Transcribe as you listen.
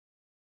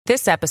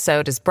This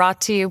episode is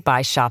brought to you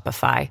by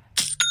Shopify.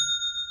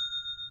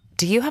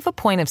 Do you have a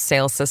point of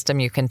sale system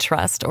you can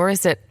trust, or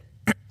is it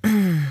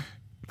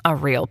a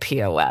real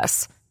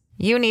POS?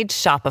 You need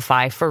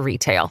Shopify for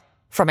retail.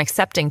 From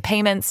accepting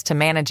payments to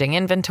managing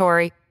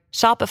inventory,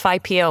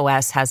 Shopify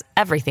POS has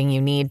everything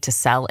you need to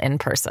sell in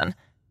person.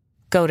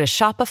 Go to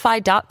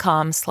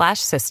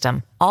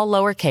shopify.com/system, all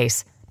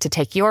lowercase, to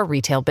take your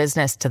retail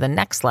business to the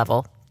next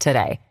level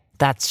today.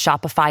 That's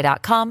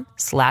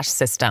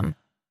shopify.com/system.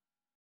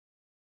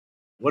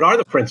 What are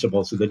the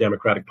principles of the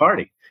Democratic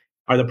Party?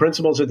 Are the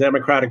principles of the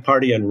Democratic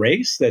Party in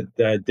race,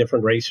 that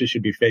different races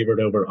should be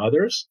favored over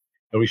others,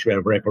 that we should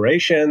have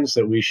reparations,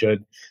 that we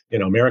should,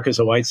 America's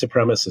a white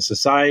supremacist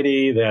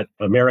society, that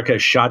America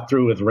is shot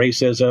through with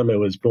racism. It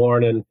was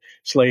born in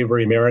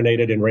slavery,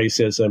 marinated in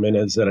racism, and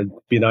is a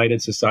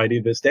united society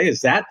this day. Is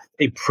that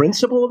a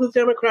principle of the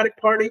Democratic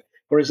Party,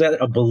 or is that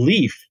a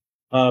belief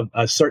of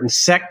a certain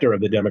sector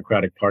of the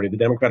Democratic Party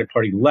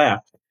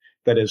left,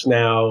 that is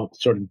now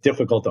sort of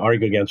difficult to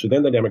argue against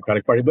within the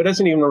Democratic Party, but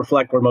doesn't even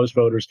reflect where most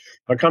voters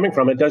are coming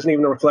from? It doesn't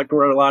even reflect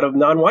where a lot of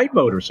non-white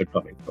voters are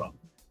coming from.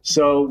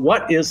 So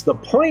what is the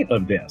point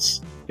of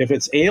this? If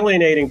it's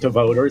alienating to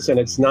voters and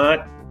it's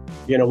not,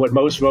 what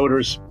most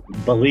voters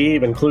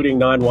believe, including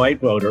non-white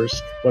voters,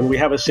 when we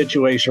have a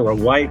situation where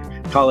white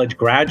college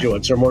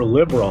graduates are more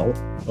liberal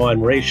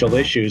on racial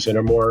issues and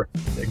are more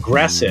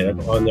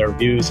aggressive on their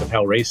views of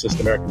how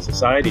racist American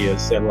society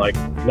is than like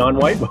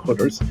non-white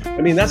voters. I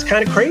mean, that's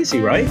kind of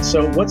crazy, right?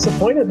 So what's the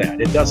point of that?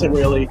 It doesn't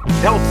really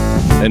help.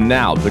 And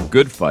now, The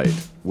Good Fight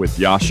with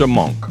Yascha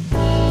Mounk.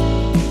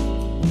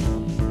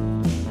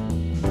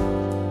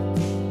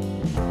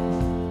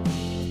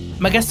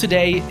 My guest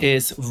today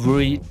is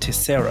Rui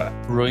Teixeira.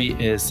 Rui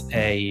is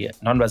a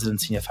non-resident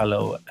senior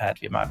fellow at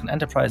the American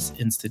Enterprise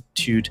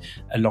Institute,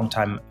 a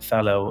longtime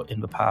fellow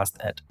in the past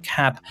at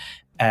CAP,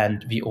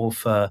 and the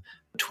author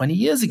 20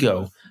 years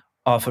ago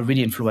of a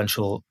really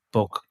influential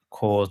book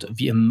called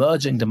The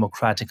Emerging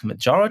Democratic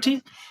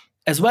Majority,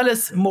 as well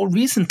as more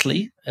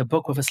recently, a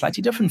book with a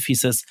slightly different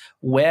thesis,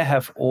 Where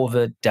Have All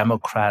the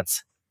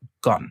Democrats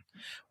Gone?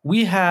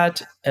 We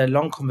had a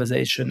long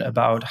conversation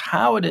about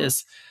how it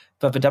is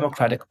that the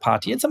Democratic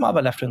Party and some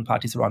other left-wing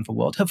parties around the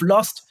world have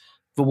lost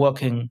the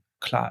working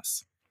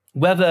class.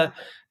 Whether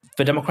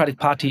the Democratic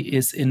Party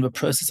is in the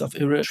process of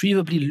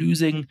irretrievably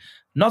losing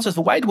not just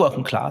the white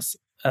working class,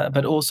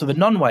 but also the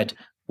non-white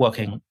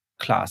working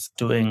class,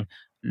 doing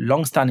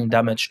long-standing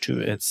damage to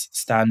its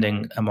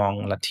standing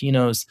among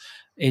Latinos,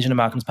 Asian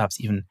Americans,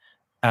 perhaps even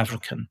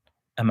African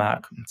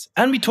Americans.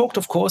 And we talked,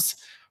 of course,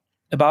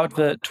 about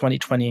the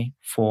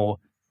 2024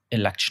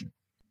 election,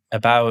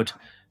 about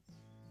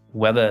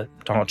whether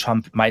Donald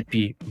Trump might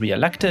be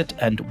re-elected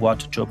and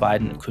what Joe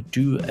Biden could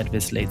do at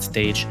this late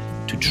stage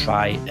to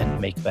try and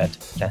make that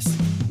less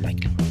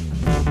likely.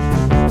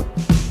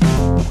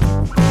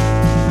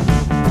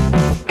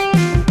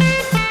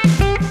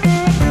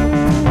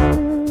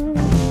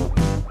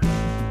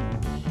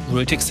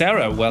 Rui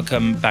Teixeira,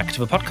 welcome back to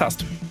the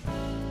podcast.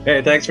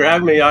 Hey, thanks for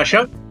having me,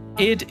 Yascha.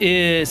 It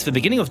is the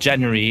beginning of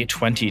January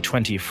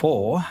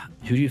 2024.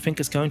 Who do you think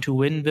is going to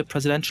win the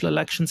presidential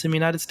elections in the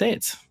United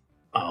States?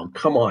 Oh,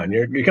 come on.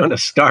 You're going to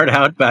start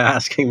out by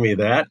asking me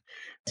that.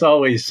 It's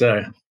always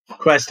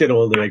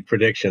questionable to make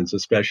predictions,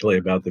 especially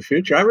about the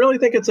future. I really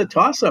think it's a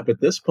toss-up at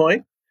this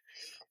point.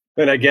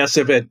 And I guess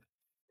if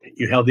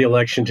you held the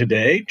election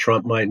today,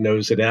 Trump might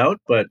nose it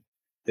out, but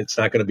it's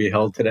not going to be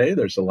held today.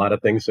 There's a lot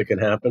of things that can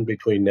happen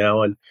between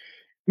now and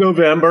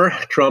November.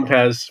 Trump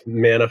has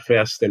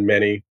manifest in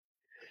many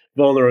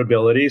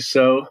vulnerabilities.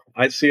 So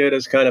I see it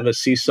as kind of a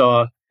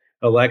seesaw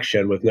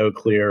election with no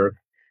clear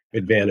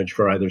advantage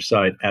for either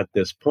side at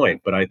this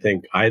point. But I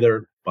think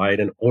either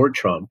Biden or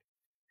Trump,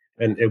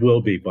 and it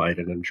will be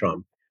Biden and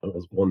Trump,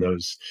 will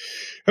nose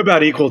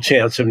about equal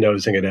chance of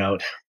nosing it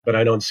out. But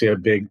I don't see a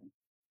big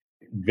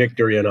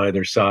victory on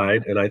either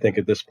side. And I think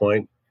at this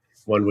point,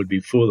 one would be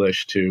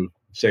foolish to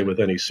say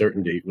with any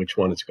certainty which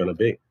one it's going to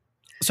be.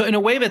 So in a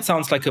way, that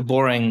sounds like a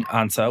boring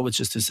answer, which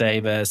is to say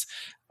there's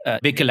a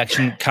big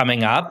election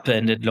coming up,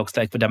 and it looks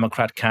like the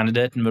Democrat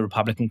candidate and the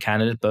Republican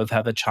candidate both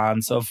have a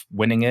chance of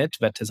winning it.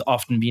 That has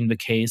often been the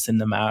case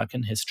in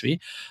American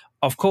history.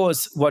 Of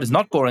course, what is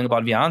not boring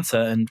about the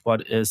answer and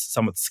what is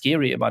somewhat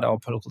scary about our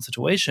political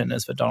situation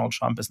is that Donald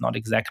Trump is not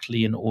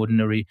exactly an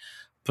ordinary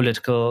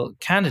political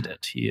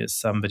candidate. He is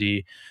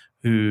somebody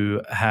who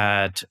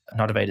had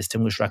not a very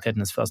distinguished record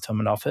in his first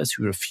term in office,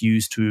 who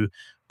refused to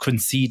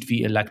concede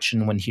the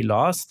election when he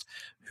lost,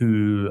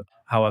 who,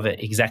 however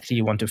exactly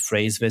you want to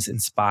phrase this,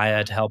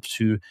 inspired, helped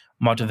to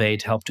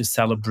motivate, helped to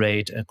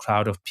celebrate a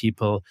crowd of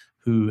people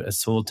who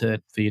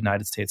assaulted the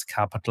United States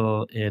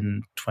Capitol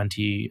in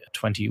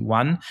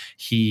 2021.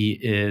 He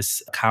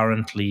is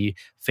currently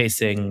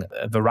facing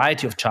a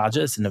variety of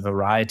charges in a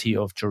variety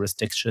of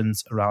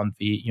jurisdictions around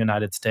the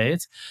United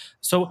States.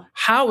 So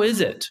how is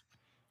it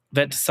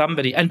that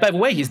somebody, and by the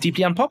way, he's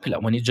deeply unpopular.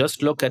 When you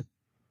just look at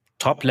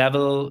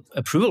top-level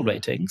approval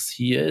ratings,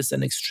 he is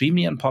an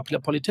extremely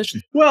unpopular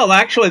politician. Well,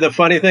 actually, the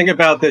funny thing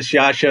about this,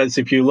 Yascha, is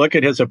if you look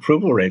at his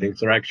approval ratings,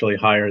 they're actually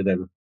higher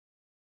than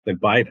than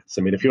Biden's.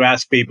 I mean, if you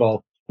ask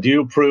people, do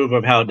you approve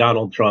of how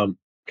Donald Trump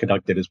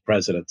conducted his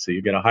presidency?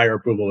 You get a higher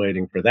approval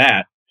rating for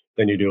that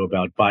than you do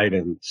about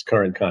Biden's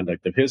current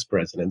conduct of his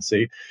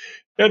presidency.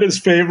 And his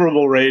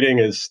favorable rating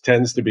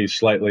tends to be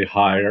slightly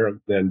higher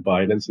than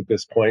Biden's at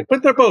this point,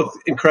 but they're both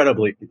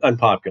incredibly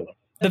unpopular.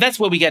 But that's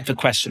where we get the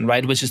question,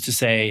 right? Which is to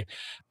say,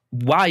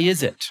 why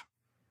is it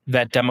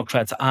that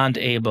Democrats aren't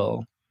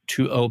able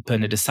to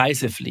open a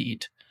decisive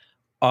lead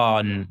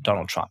on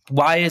Donald Trump?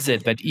 Why is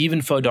it that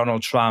even though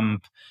Donald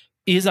Trump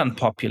is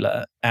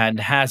unpopular and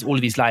has all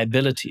of these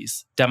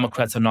liabilities,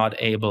 Democrats are not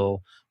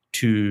able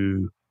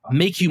to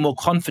make you more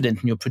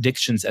confident in your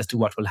predictions as to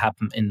what will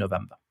happen in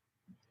November?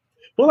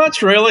 Well,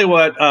 that's really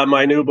what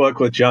my new book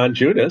with John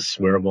Judas,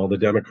 Where Have All the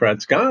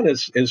Democrats Gone,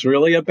 is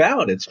really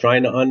about. It's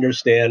trying to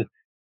understand,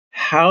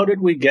 how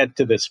did we get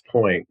to this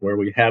point where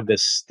we have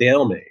this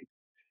stalemate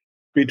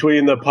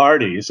between the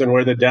parties and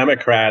where the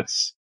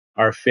Democrats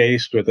are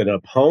faced with an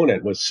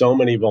opponent with so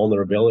many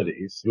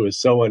vulnerabilities, who is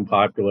so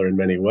unpopular in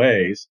many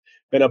ways,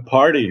 and a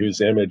party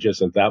whose image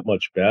isn't that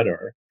much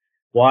better?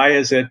 Why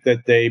is it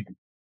that they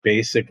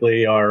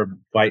basically are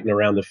fighting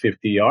around the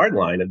 50-yard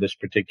line of this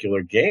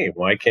particular game?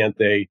 Why can't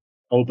they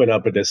open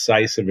up a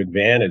decisive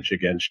advantage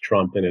against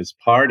Trump and his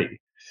party?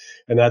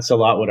 And that's a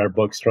lot what our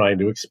book's trying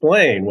to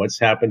explain. What's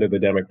happened to the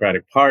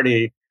Democratic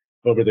Party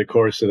over the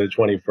course of the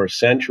 21st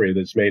century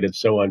that's made it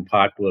so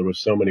unpopular with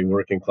so many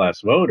working class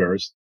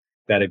voters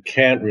that it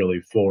can't really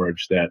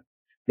forge that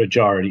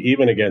majority,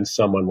 even against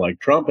someone like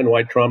Trump, and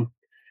why Trump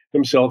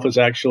himself is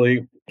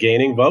actually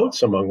gaining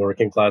votes among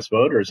working class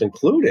voters,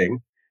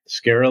 including,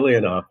 scarily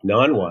enough,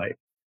 non-white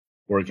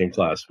working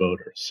class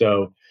voters.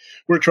 So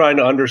we're trying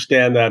to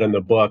understand that in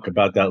the book,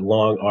 about that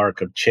long arc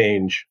of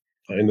change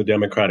in the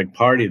Democratic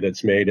Party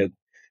that's made it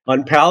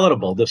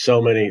unpalatable to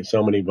so many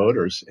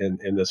voters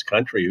in this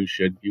country who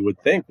you would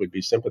think would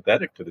be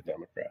sympathetic to the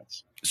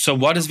Democrats. So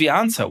what is the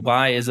answer?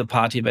 Why is a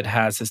party that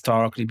has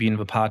historically been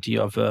the party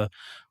of the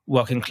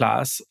working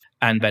class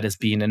and that has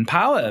been in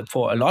power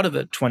for a lot of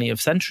the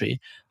 20th century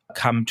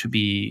come to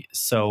be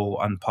so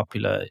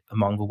unpopular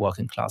among the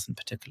working class in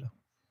particular?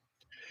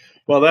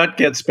 Well, that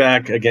gets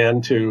back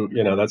again to,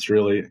 that's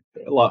really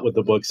a lot what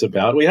the book's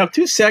about. We have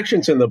two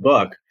sections in the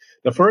book.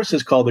 The first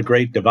is called The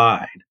Great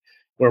Divide,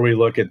 where we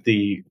look at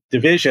the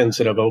divisions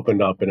that have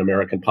opened up in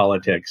American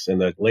politics in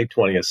the late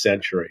 20th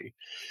century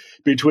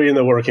between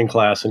the working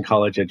class and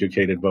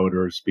college-educated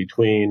voters,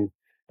 between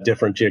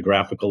different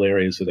geographical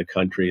areas of the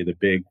country, the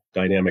big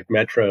dynamic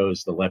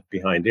metros, the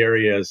left-behind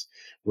areas,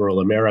 rural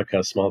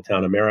America,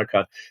 small-town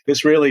America.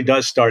 This really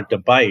does start to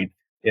bite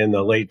in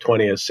the late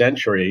 20th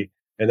century,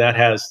 and that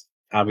has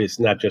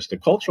obviously not just a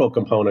cultural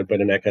component,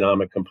 but an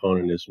economic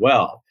component as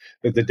well,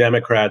 that the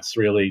Democrats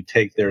really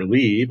take their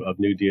leave of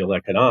New Deal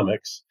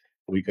economics.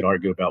 We could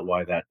argue about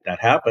why that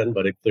happened,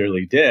 but it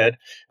clearly did.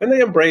 And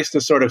they embraced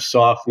a sort of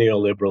soft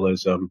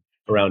neoliberalism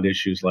around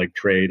issues like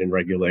trade and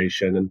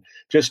regulation, and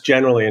just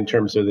generally in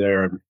terms of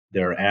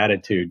their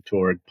attitude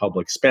toward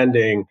public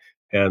spending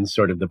and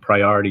sort of the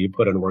priority you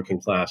put on working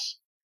class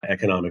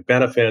economic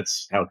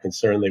benefits, how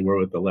concerned they were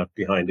with the left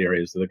behind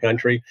areas of the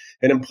country.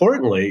 And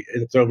importantly,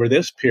 it's over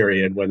this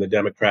period when the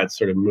Democrats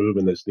sort of move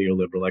in this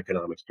neoliberal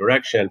economics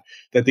direction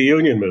that the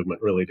union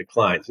movement really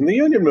declines. And the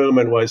union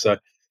movement was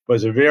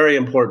a very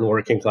important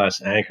working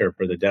class anchor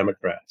for the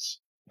Democrats,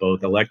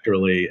 both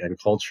electorally and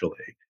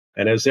culturally.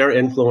 And as their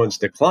influence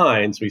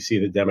declines, we see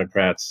the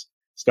Democrats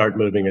start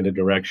moving in a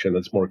direction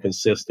that's more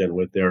consistent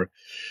with their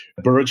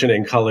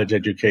burgeoning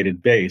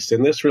college-educated base.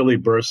 And this really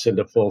bursts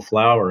into full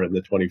flower in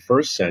the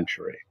 21st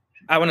century.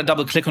 I want to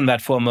double click on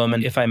that for a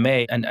moment, if I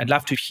may, and I'd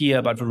love to hear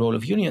about the role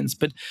of unions.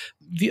 But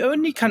the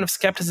only kind of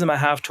skepticism I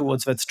have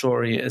towards that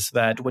story is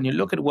that when you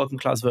look at working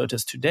class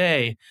voters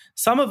today,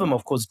 some of them,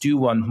 of course, do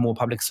want more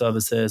public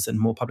services and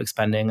more public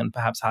spending and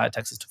perhaps higher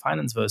taxes to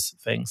finance those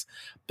things.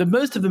 But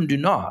most of them do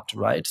not,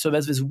 right? So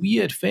there's this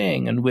weird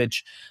thing in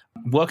which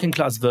working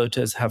class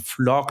voters have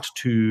flocked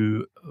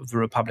to the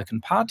Republican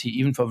Party,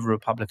 even though the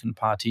Republican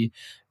Party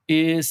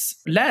is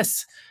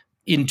less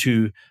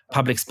into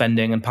public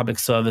spending and public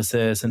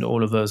services and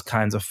all of those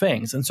kinds of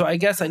things. And so I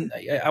guess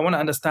I want to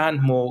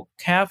understand more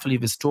carefully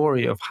the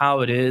story of how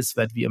it is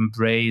that the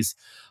embrace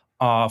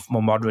of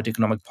more moderate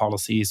economic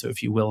policies, or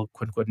if you will,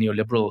 quote unquote,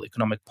 neoliberal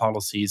economic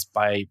policies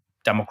by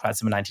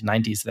Democrats in the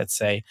 1990s, let's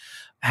say,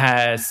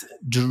 has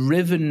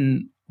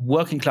driven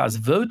working class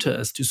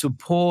voters to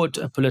support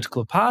a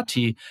political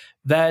party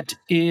that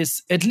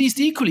is at least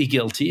equally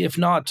guilty, if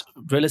not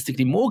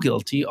realistically more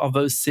guilty, of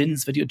those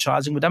sins that you're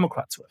charging the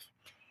Democrats with.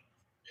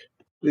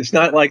 It's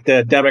not like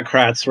the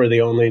Democrats were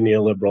the only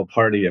neoliberal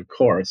party, of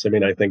course. I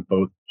mean, I think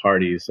both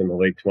parties in the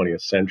late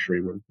 20th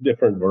century were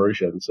different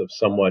versions of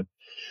somewhat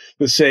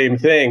the same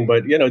thing.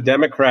 But,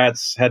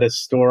 Democrats had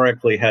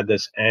historically had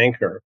this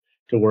anchor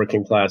to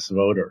working class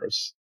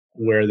voters,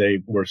 where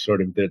they were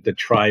sort of the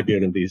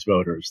tribune of these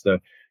voters,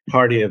 the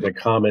party of the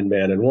common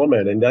man and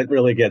woman. And that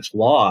really gets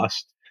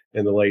lost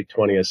in the late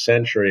 20th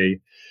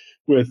century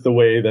with the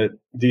way that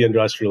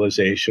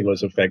deindustrialization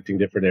was affecting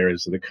different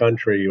areas of the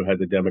country. You had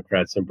the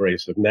Democrats'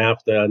 embrace of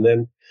NAFTA, and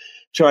then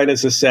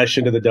China's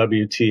accession to the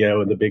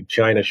WTO and the big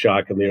China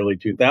shock in the early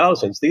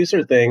 2000s. These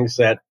are things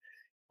that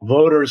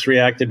voters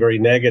reacted very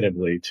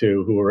negatively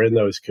to, who were in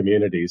those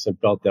communities and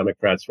felt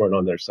Democrats weren't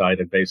on their side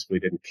and basically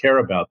didn't care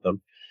about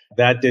them.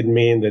 That didn't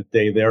mean that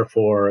they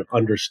therefore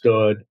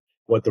understood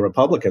what the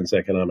Republicans'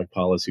 economic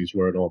policies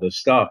were and all this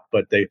stuff,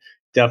 but they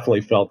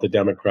definitely felt the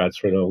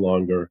Democrats were no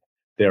longer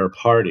their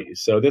party.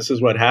 So this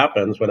is what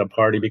happens when a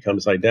party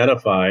becomes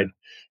identified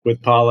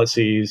with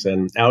policies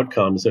and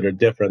outcomes that are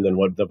different than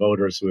what the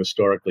voters who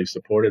historically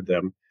supported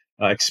them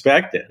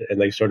expected, and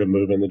they sort of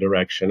move in the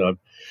direction of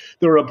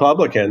the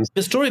Republicans.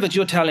 The story that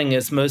you're telling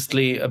is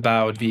mostly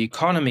about the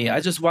economy.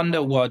 I just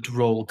wonder what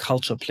role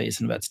culture plays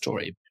in that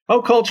story.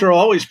 Oh, culture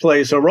always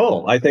plays a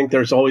role. I think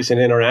there's always an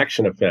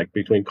interaction effect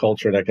between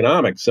culture and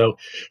economics. So,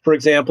 for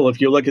example,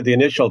 if you look at the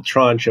initial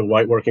tranche of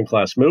white working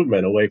class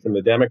movement away from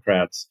the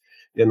Democrats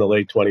in the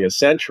late 20th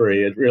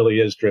century, it really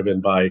is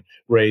driven by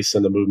race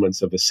and the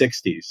movements of the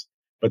 60s.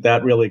 But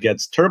that really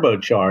gets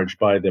turbocharged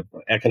by the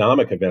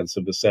economic events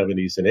of the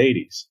 70s and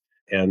 80s.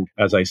 And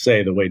as I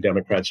say, the way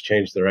Democrats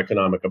changed their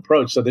economic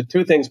approach. So the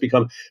two things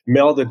become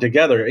melded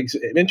together.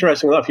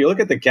 Interestingly enough, you look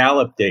at the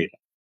Gallup data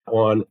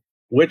on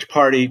which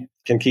party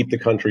can keep the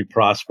country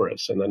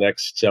prosperous in the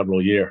next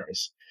several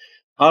years.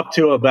 Up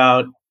to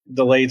about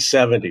the late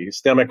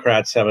 70s,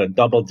 Democrats have a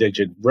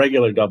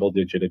regular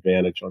double-digit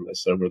advantage on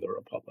this over the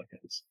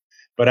Republicans.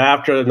 But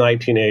after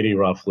 1980,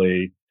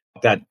 roughly,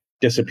 that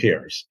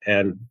disappears.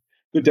 And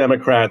the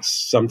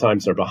Democrats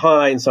sometimes are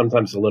behind,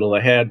 sometimes a little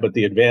ahead, but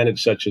the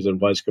advantage, such as it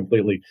was,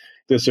 completely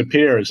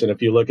disappears. And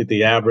if you look at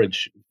the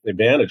average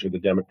advantage of the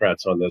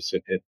Democrats on this,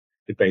 it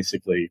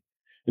basically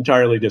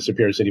entirely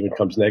disappears and even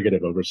becomes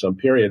negative over some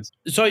periods.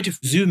 Sorry to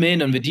zoom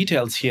in on the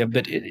details here,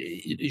 but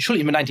surely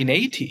in the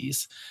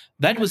 1980s,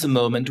 that was a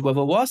moment where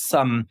there was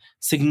some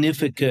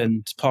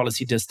significant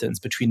policy distance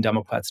between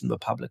Democrats and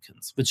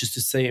Republicans, which is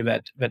to say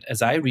that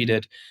as I read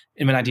it,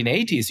 in the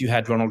 1980s, you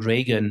had Ronald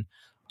Reagan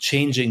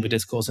changing the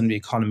discourse in the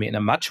economy in a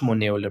much more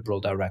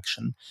neoliberal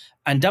direction.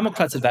 And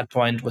Democrats at that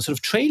point were sort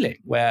of trailing,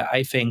 where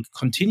I think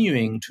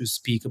continuing to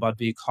speak about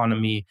the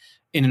economy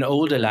in an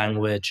older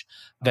language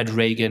that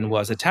Reagan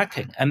was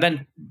attacking. And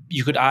then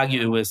you could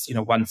argue it was,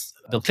 once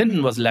Bill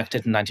Clinton was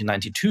elected in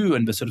 1992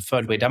 and the sort of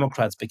third way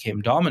Democrats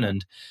became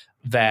dominant,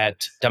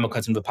 that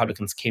Democrats and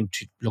Republicans came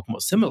to look more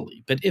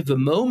similarly. But if the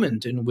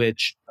moment in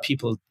which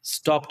people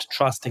stopped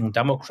trusting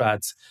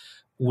Democrats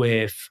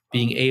with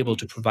being able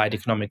to provide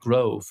economic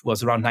growth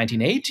was around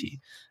 1980,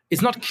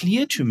 it's not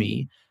clear to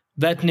me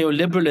that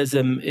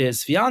neoliberalism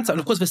is the answer. And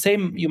of course, the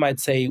same you might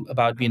say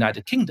about the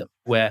United Kingdom,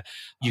 where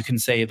you can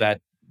say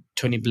that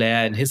Tony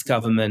Blair and his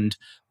government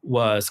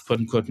was quote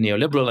unquote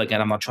neoliberal.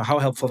 Again, I'm not sure how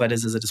helpful that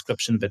is as a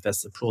description, but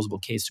there's a plausible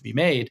case to be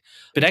made.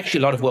 But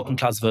actually, a lot of working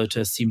class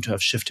voters seem to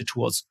have shifted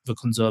towards the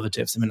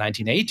conservatives in the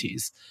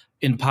 1980s,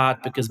 in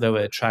part because they were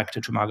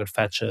attracted to Margaret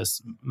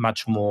Thatcher's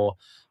much more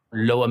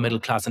lower middle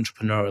class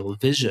entrepreneurial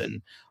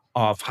vision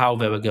of how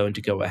they were going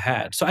to go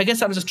ahead. So I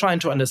guess I'm just trying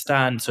to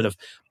understand sort of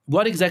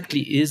what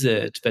exactly is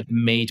it that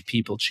made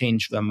people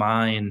change their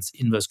minds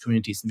in those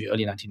communities in the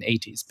early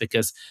 1980s?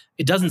 Because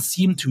it doesn't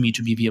seem to me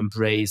to be the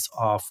embrace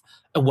of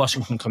a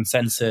Washington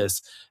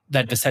consensus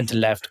that the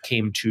center-left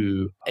came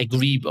to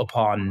agree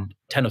upon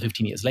 10 or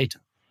 15 years later.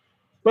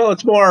 Well,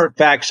 it's more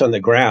facts on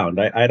the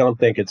ground. I don't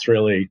think it's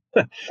really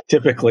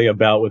typically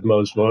about with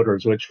most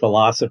voters which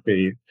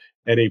philosophy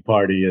any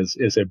party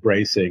is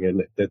embracing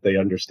and that they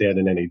understand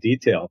in any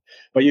detail.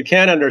 But you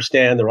can't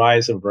understand the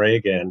rise of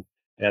Reagan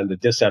and the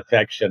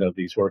disaffection of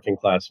these working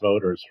class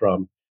voters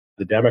from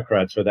the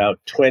Democrats without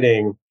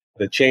twinning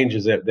the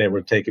changes that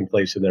were taking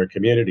place in their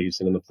communities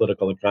and in the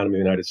political economy of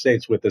the United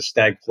States with the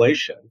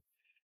stagflation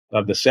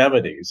of the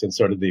 70s and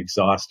sort of the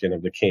exhaustion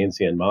of the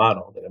Keynesian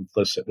model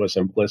that was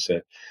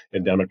implicit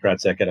in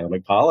Democrats'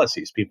 economic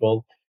policies.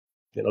 People,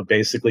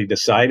 basically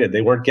decided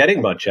they weren't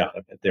getting much out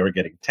of it. They were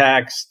getting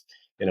taxed.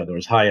 There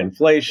was high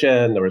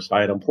inflation. There was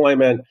high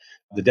unemployment.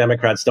 The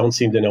Democrats don't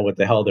seem to know what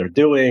the hell they're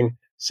doing.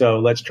 So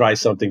let's try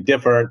something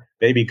different.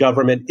 Maybe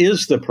government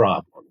is the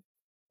problem.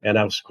 And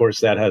of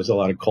course, that has a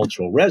lot of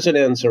cultural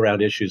resonance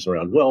around issues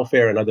around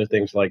welfare and other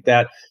things like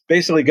that.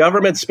 Basically,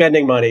 government's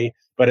spending money,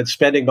 but it's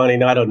spending money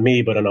not on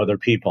me, but on other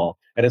people.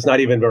 And it's not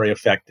even very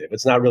effective.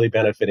 It's not really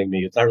benefiting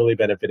me. It's not really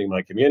benefiting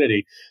my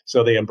community.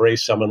 So they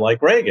embrace someone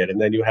like Reagan. And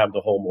then you have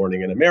the whole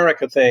Morning in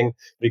America thing.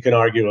 We can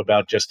argue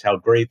about just how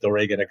great the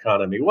Reagan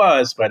economy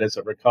was, but as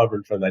it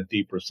recovered from that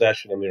deep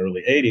recession in the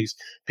early 80s,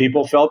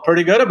 people felt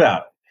pretty good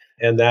about it.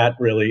 And that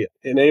really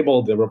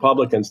enabled the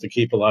Republicans to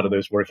keep a lot of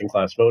those working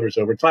class voters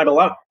over time.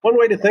 One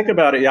way to think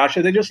about it,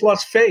 Yasha, they just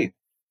lost faith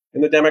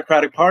in the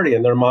Democratic Party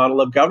and their model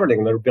of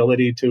governing, their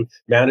ability to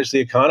manage the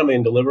economy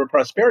and deliver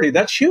prosperity.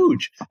 That's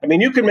huge. I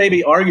mean, you can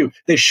maybe argue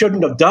they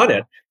shouldn't have done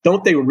it.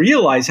 Don't they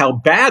realize how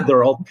bad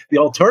the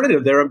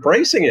alternative they're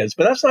embracing is?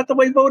 But that's not the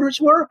way voters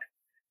work.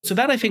 So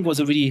that, I think, was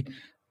a really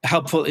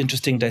helpful,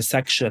 interesting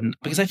dissection,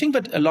 because I think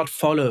that a lot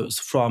follows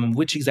from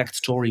which exact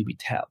story we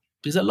tell.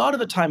 Because a lot of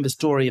the time, the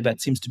story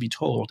that seems to be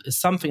told is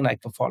something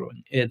like the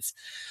following. It's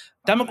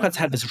Democrats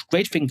had this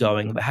great thing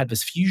going. They had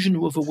this fusion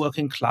with the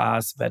working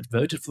class that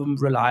voted for them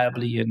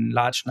reliably in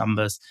large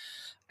numbers.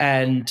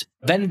 And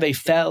then they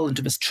fell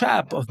into this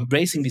trap of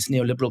embracing these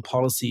neoliberal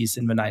policies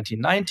in the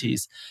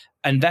 1990s.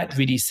 And that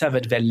really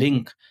severed their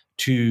link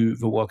to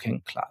the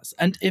working class.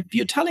 And if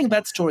you're telling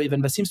that story,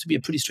 then there seems to be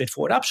a pretty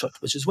straightforward upshot,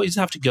 which is where you just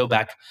have to go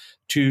back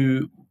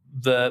to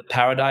the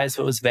paradise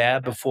that was there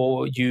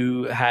before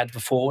you had the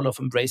fall of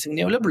embracing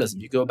neoliberalism.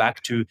 You go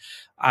back to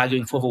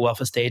arguing for the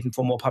welfare state and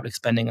for more public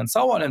spending and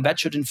so on. And that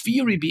should, in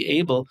theory, be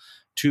able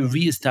to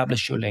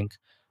reestablish your link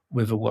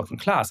with the working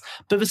class.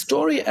 But the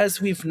story, as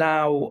we've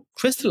now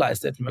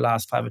crystallized it in the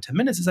last 5 or 10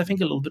 minutes, is, I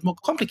think, a little bit more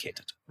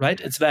complicated, right?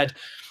 It's that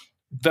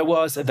there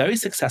was a very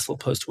successful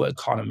post-war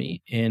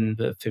economy in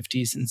the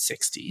 50s and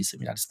 60s in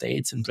the United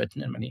States and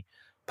Britain and many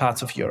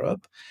parts of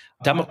Europe.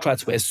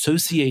 Democrats were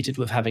associated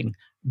with having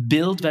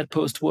built that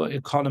post-war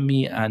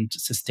economy and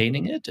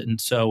sustaining it. And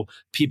so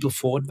people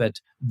thought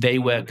that they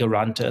were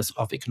guarantors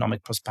of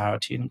economic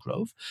prosperity and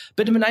growth.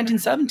 But in the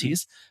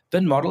 1970s,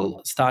 the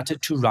model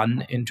started to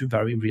run into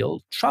very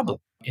real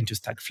trouble, into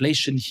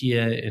stagflation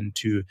here,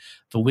 into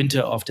the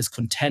winter of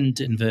discontent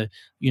in the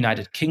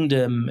United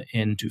Kingdom,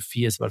 into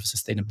fears about the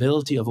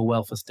sustainability of a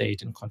welfare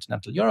state in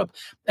continental Europe.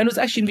 And it was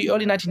actually in the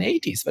early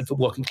 1980s that the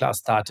working class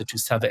started to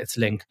sever its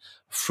link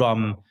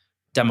from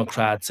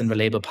Democrats and the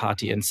Labour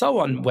Party and so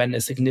on, when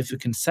a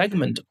significant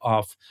segment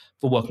of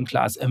the working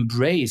class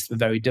embraced the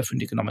very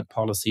different economic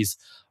policies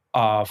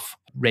of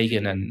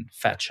Reagan and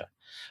Thatcher.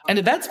 And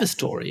if that's the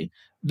story,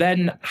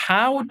 then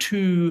how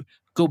to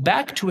go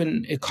back to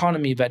an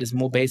economy that is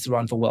more based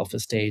around the welfare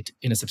state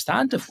in a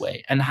substantive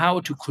way, and how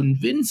to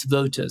convince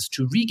voters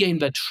to regain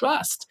their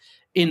trust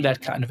in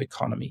that kind of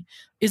economy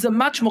is a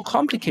much more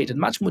complicated,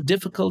 much more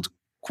difficult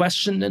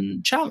question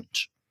and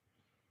challenge.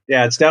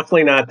 Yeah, it's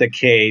definitely not the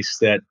case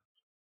that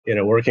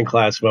working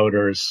class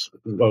voters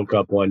woke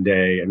up one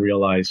day and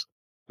realized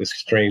this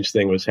strange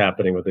thing was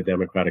happening with the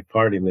Democratic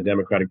Party. And the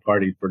Democratic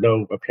Party, for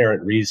no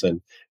apparent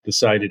reason,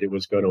 decided it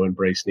was going to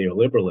embrace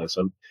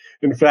neoliberalism.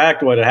 In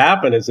fact, what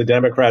happened is the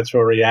Democrats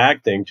were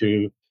reacting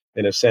to,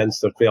 in a sense,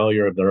 the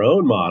failure of their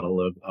own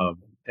model of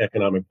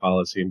economic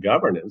policy and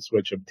governance,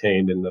 which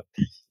obtained in the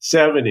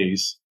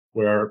 70s,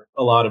 where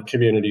a lot of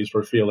communities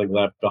were feeling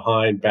left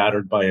behind,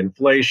 battered by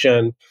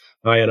inflation,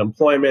 high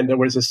unemployment. There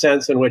was a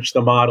sense in which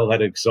the model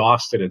had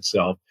exhausted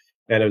itself.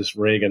 And as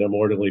Reagan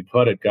immortally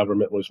put it,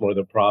 government was more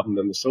the problem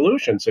than the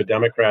solution. So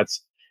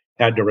Democrats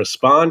had to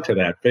respond to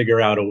that, figure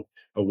out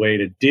a way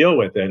to deal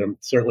with it. And it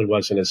certainly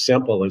wasn't as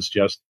simple as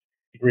just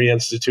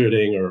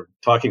reinstituting or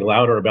talking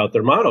louder about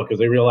their model, because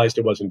they realized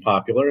it wasn't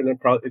popular and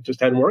it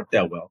just hadn't worked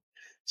that well.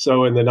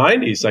 So in the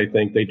 90s, I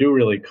think they do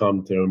really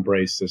come to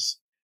embrace this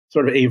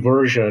sort of a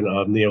version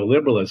of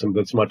neoliberalism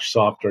that's much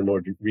softer and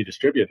more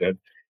redistributive.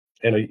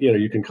 And,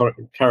 you can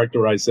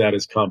characterize that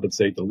as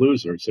compensate the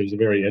losers. There's a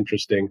very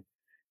interesting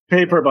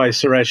paper by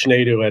Suresh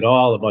Naidu et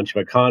al., a bunch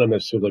of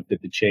economists who looked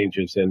at the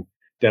changes in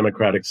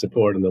Democratic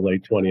support in the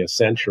late 20th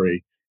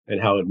century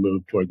and how it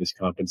moved toward this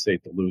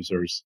compensate the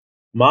losers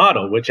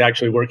model, which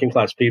actually working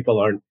class people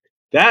aren't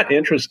that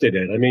interested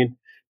in. I mean,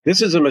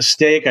 this is a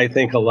mistake I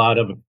think a lot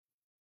of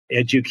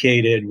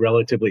educated,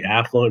 relatively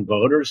affluent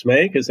voters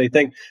make, because they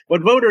think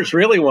what voters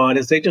really want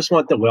is they just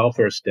want the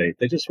welfare state.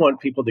 They just want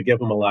people to give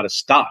them a lot of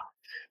stock.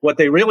 What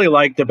they really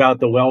liked about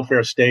the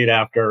welfare state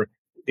after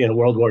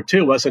World War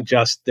II wasn't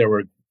just there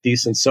were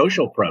decent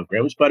social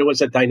programs, but it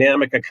was a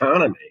dynamic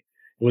economy.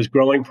 It was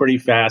growing pretty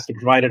fast. It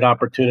provided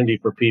opportunity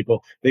for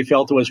people. They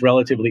felt it was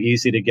relatively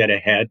easy to get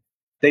ahead.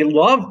 They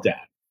loved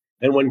that.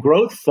 And when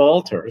growth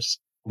falters,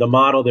 the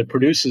model that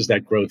produces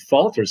that growth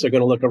falters, they're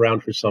going to look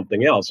around for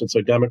something else. And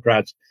so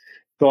Democrats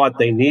thought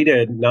they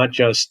needed not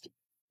just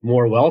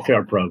more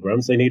welfare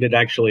programs, they needed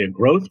actually a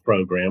growth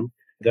program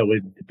that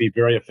would be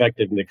very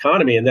effective in the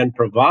economy and then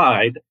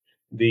provide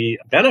the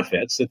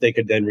benefits that they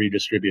could then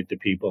redistribute to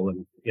people.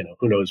 And,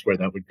 who knows where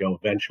that would go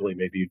eventually.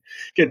 Maybe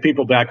get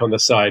people back on the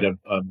side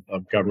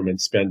of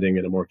government spending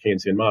in a more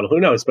Keynesian model. Who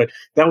knows? But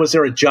that was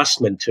their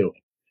adjustment to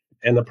it.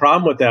 And the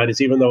problem with that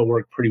is even though it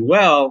worked pretty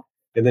well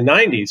in the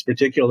 90s,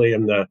 particularly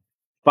in the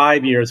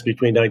 5 years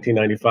between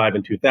 1995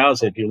 and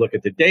 2000, if you look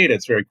at the data,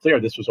 it's very clear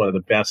this was one of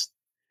the best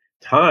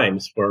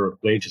times for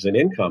wages and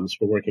incomes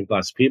for working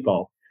class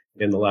people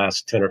in the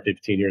last 10 or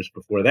 15 years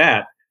before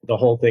that. The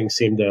whole thing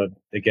seemed to,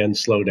 again,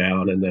 slow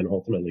down and then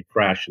ultimately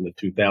crash in the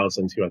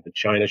 2000s. You had the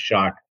China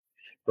shock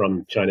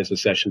from China's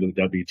accession to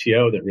the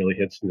WTO that really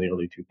hits in the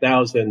early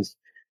 2000s,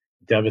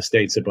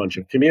 devastates a bunch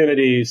of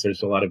communities.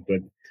 There's a lot of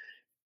good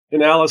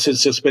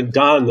analysis that's been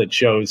done that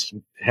shows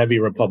heavy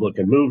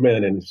Republican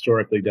movement in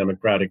historically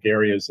Democratic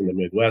areas in the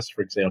Midwest,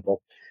 for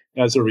example,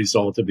 as a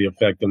result of the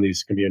effect on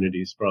these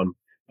communities from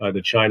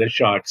the China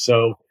shock.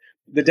 So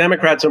the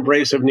Democrats'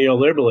 embrace of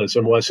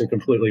neoliberalism wasn't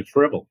completely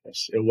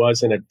frivolous. It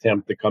was an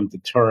attempt to come to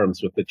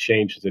terms with the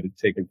changes that had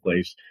taken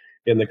place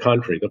in the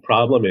country. The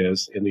problem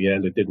is, in the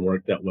end, it didn't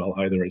work that well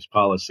either as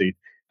policy,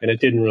 and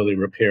it didn't really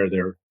repair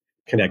their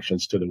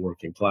connections to the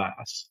working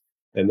class.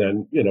 And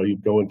then, you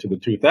go into the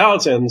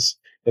 2000s,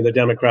 and the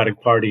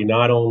Democratic Party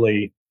not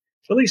only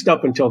at least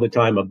up until the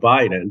time of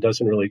Biden,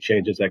 doesn't really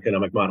change its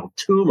economic model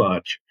too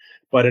much,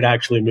 but it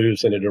actually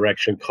moves in a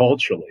direction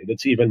culturally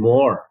that's even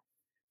more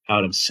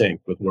out of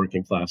sync with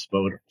working class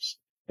voters.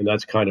 And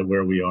that's kind of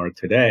where we are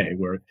today,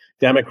 where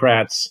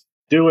Democrats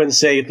do and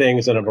say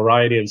things on a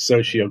variety of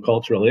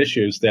sociocultural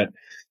issues that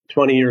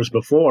 20 years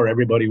before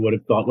everybody would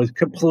have thought was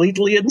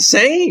completely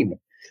insane.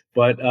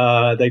 But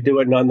they do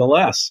it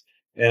nonetheless.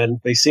 And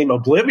they seem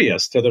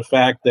oblivious to the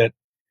fact that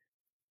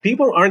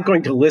people aren't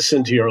going to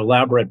listen to your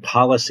elaborate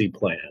policy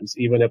plans,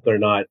 even if they're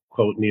not,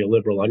 quote,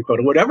 neoliberal, unquote,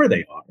 or whatever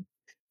they are,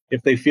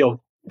 if they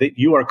feel that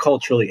you are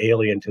culturally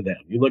alien to them.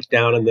 You look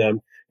down on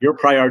them, your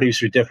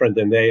priorities are different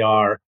than they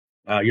are,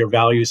 your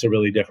values are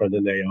really different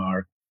than they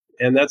are.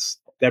 And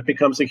that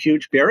becomes a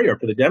huge barrier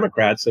for the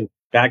Democrats. And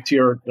back to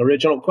your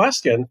original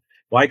question,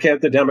 why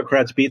can't the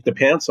Democrats beat the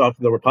pants off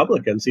of the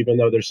Republicans, even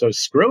though they're so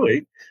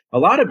screwy? A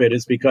lot of it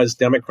is because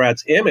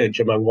Democrats' image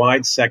among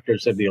wide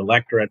sectors of the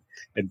electorate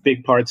and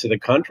big parts of the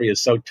country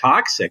is so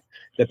toxic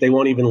that they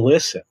won't even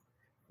listen,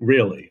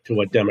 really, to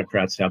what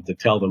Democrats have to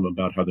tell them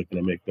about how they're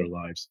going to make their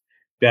lives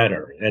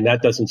better. And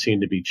that doesn't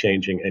seem to be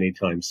changing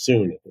anytime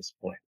soon at this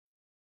point.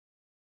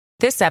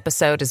 This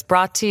episode is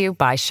brought to you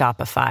by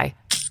Shopify.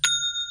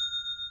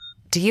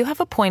 Do you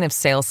have a point of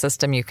sale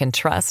system you can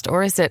trust,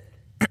 or is it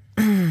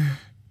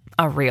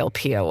a real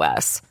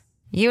POS?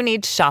 You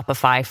need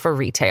Shopify for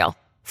retail.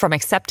 From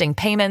accepting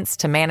payments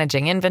to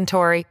managing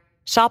inventory,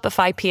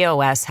 Shopify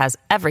POS has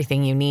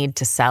everything you need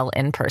to sell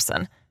in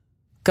person.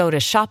 Go to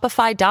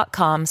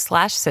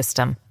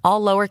shopify.com/system,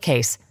 all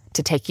lowercase,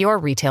 to take your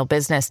retail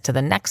business to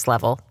the next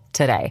level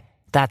today.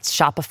 That's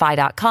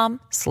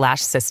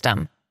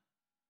shopify.com/system.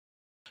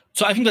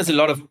 So I think there's a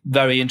lot of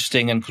very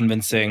interesting and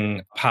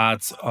convincing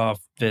parts of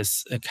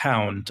this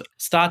account,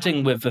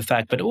 starting with the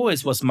fact that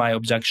always was my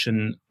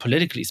objection,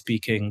 politically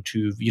speaking,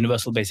 to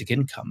universal basic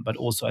income, but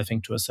also I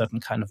think to a certain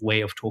kind of way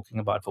of talking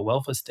about the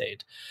welfare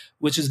state,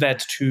 which is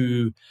that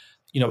to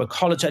a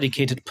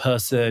college-educated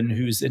person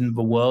who's in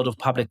the world of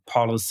public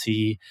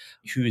policy,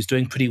 who is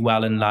doing pretty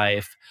well in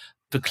life,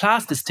 the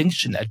class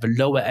distinction at the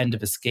lower end of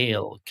the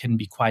scale can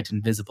be quite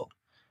invisible.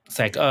 It's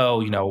like,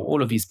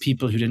 all of these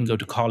people who didn't go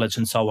to college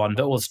and so on,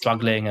 they're all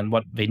struggling, and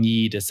what they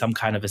need is some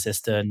kind of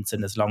assistance.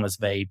 And as long as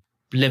they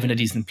live in a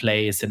decent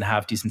place and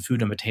have decent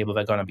food on the table,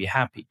 they're going to be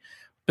happy.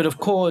 But of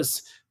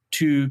course,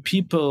 to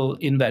people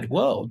in that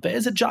world, there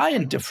is a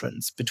giant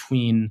difference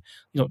between,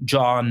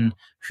 John,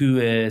 who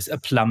is a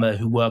plumber,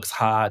 who works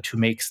hard, who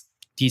makes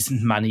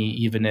decent money,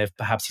 even if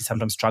perhaps he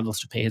sometimes struggles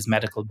to pay his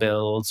medical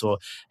bills or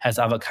has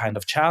other kind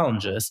of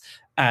challenges,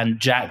 and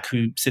Jack,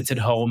 who sits at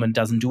home and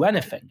doesn't do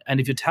anything. And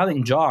if you're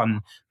telling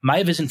John,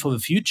 my vision for the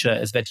future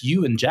is that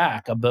you and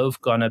Jack are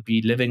both going to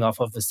be living off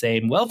of the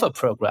same welfare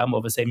program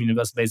or the same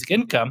universal basic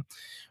income,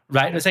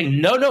 right? They're saying,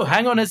 no,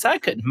 hang on a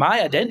second.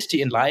 My identity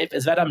in life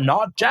is that I'm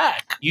not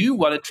Jack. You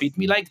want to treat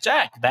me like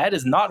Jack. That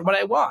is not what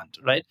I want,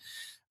 right?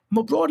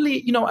 More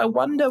broadly, I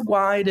wonder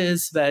why it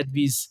is that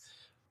these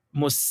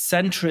more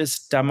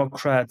centrist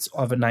Democrats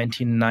of the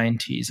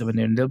 1990s, or the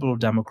neoliberal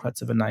Democrats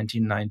of the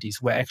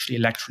 1990s, were actually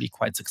electorally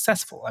quite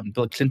successful. I mean,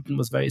 Bill Clinton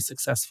was very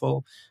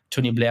successful.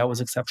 Tony Blair was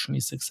exceptionally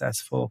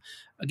successful.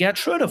 Gerhard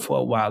Schröder, for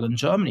a while in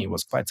Germany,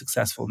 was quite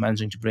successful,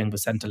 managing to bring the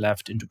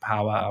center-left into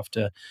power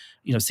after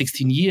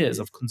 16 years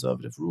of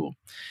conservative rule.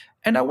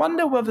 And I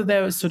wonder whether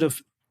there is sort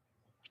of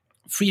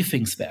three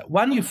things there.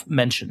 One you've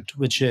mentioned,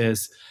 which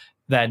is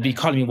that the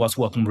economy was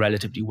working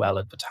relatively well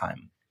at the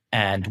time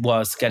and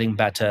was getting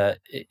better,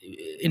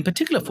 in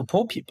particular for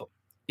poor people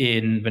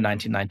in the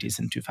 1990s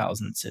and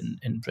 2000s in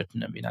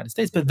Britain and the United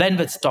States. But then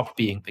that stopped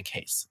being the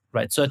case,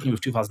 right? Certainly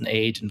with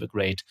 2008 and the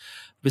Great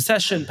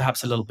Recession,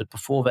 perhaps a little bit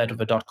before that, with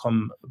the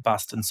dot-com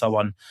bust and so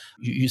on,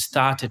 you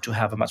started to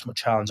have a much more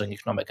challenging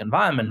economic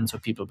environment, and so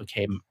people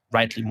became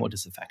rightly more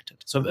disaffected.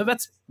 So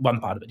that's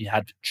one part of it. You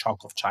had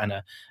shock of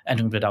China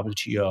entering the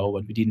WTO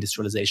and the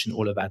deindustrialization,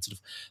 all of that sort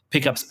of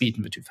pick up speed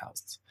in the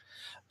 2000s.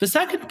 The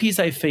second piece,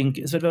 I think,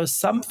 is that there was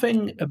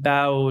something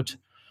about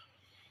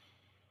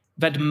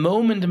that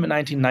moment in the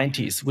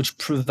 1990s which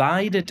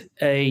provided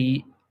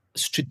a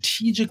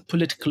strategic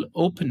political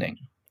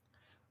opening,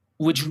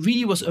 which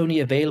really was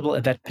only available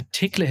at that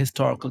particular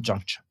historical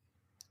juncture.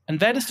 And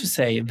that is to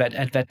say that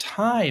at that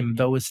time,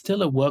 there was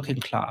still a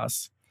working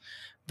class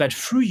that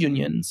through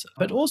unions,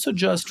 but also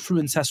just through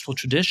ancestral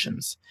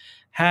traditions,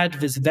 had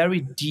this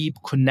very deep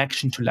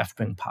connection to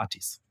left-wing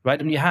parties,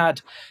 right? And you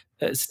had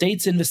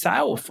states in the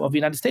South of the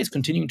United States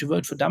continuing to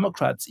vote for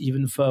Democrats,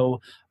 even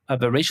though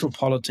the racial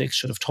politics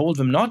should have told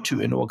them not to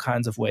in all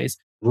kinds of ways.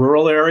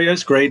 Rural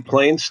areas, Great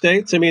Plains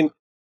states. I mean,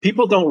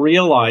 people don't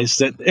realize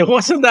that it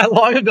wasn't that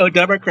long ago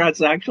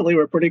Democrats actually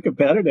were pretty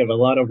competitive in a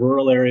lot of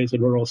rural areas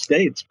and rural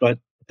states, but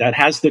that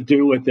has to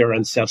do with their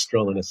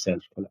ancestral and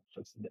essential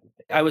connections.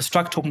 I was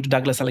struck talking to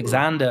Douglas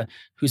Alexander,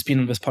 who's been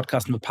on this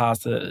podcast in the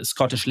past, a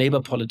Scottish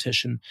Labour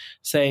politician,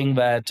 saying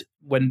that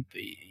when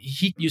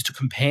he used to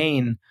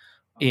campaign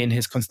in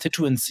his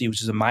constituency,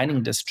 which is a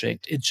mining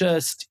district, it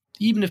just,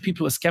 even if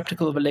people were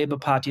skeptical of the Labour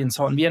Party and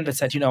so on, in the end they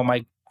said,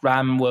 my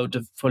Graham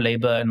voted for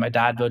Labour and my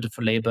dad voted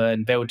for Labour,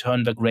 and they would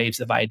turn their graves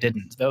if I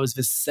didn't. There was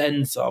this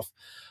sense of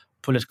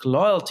political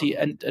loyalty.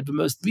 And at the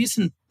most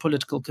recent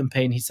political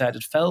campaign, he said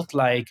it felt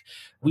like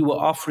we were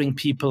offering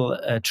people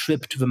a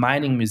trip to the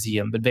mining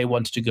museum, but they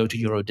wanted to go to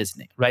Euro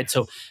Disney, right?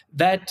 So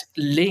that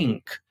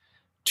link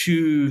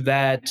to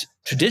that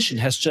tradition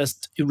has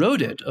just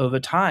eroded over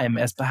time,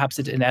 as perhaps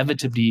it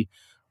inevitably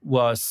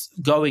was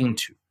going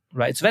to,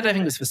 right? So that, I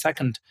think, is the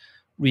second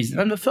reason.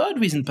 And the third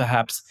reason,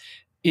 perhaps,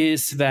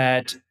 is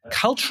that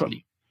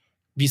culturally,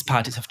 these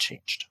parties have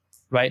changed,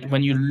 right?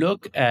 When you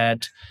look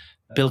at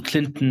Bill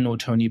Clinton or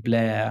Tony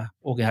Blair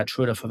or Gerhard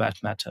Schröder, for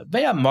that matter,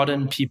 they are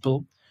modern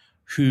people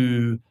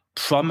who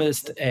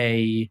promised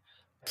a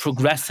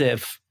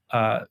progressive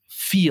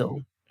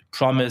feel,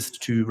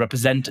 promised to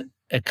represent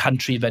a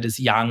country that is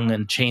young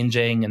and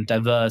changing and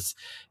diverse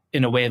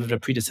in a way that their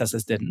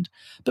predecessors didn't.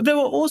 But they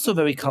were also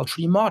very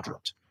culturally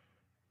moderate,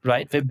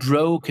 right? They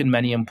broke in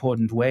many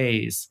important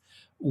ways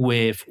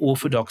with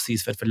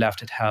orthodoxies that the left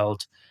had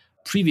held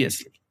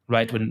previously,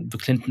 right? When the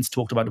Clintons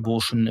talked about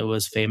abortion, it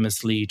was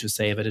famously to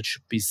say that it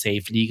should be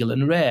safe, legal,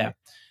 and rare.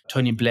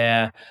 Tony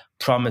Blair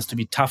promised to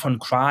be tough on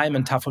crime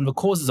and tough on the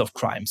causes of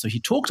crime. So he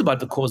talked about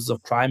the causes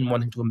of crime and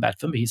wanting to combat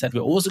them, but he said,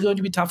 we're also going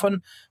to be tough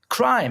on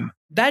crime.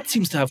 That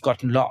seems to have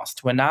gotten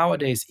lost, where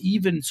nowadays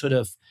even sort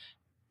of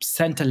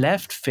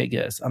center-left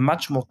figures are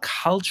much more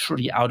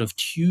culturally out of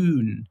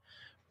tune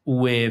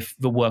with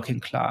the working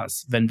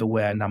class than they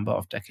were a number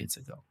of decades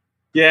ago.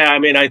 Yeah, I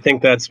mean, I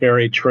think that's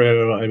very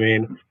true. I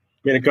mean,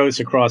 it goes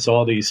across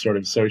all these sort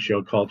of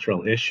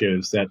socio-cultural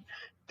issues that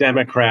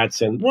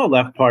Democrats and, well,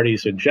 left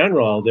parties in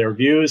general, their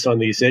views on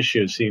these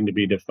issues seem to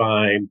be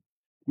defined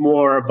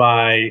more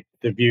by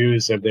the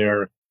views of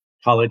their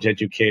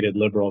college-educated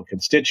liberal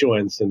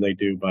constituents than they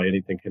do by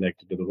anything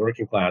connected to the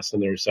working class.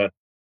 And there's a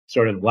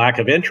sort of lack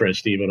of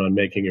interest even on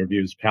making your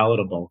views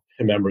palatable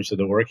to members of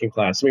the working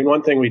class. I mean,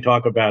 one thing we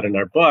talk about in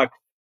our book,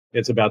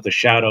 it's about the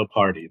shadow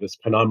party, this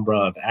penumbra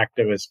of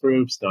activist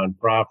groups,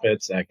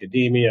 nonprofits,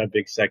 academia,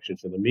 big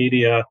sections of the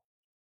media.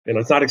 You know,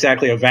 it's not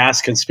exactly a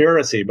vast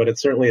conspiracy, but it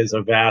certainly is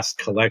a vast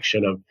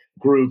collection of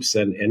groups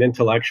and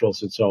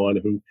intellectuals and so on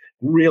who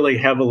really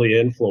heavily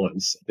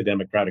influence the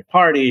Democratic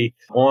Party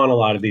on a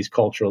lot of these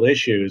cultural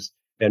issues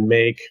and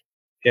make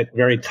it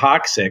very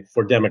toxic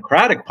for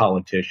Democratic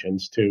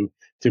politicians to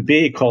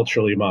be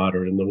culturally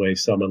moderate in the way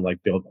someone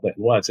like Bill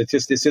Clinton was.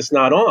 It's just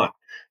not on.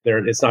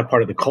 It's not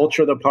part of the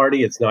culture of the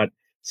party. It's not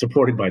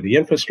supported by the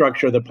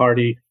infrastructure of the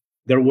party.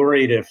 They're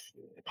worried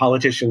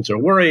politicians are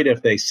worried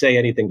if they say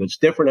anything that's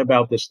different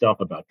about this stuff,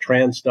 about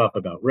trans stuff,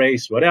 about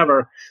race,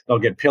 whatever, they'll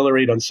get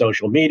pilloried on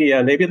social media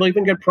and maybe they'll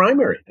even get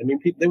primaried. I mean,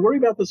 they worry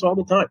about this all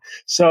the time.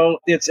 So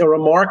it's a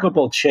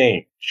remarkable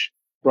change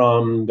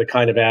from the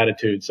kind of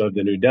attitudes of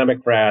the New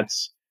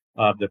Democrats,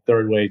 the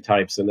third wave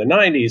types in the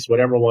 90s,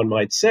 whatever one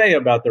might say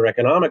about their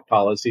economic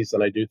policies.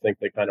 And I do think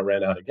they kind of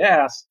ran out of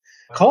gas.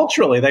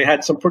 Culturally, they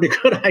had some pretty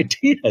good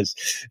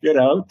ideas, you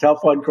know,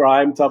 tough on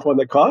crime, tough on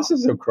the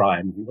causes of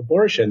crime,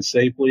 abortion,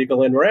 safe,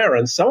 legal, and rare,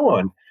 and so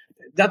on.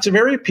 That's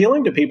very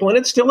appealing to people, and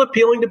it's still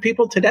appealing to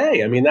people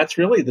today. I mean, that's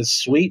really the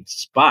sweet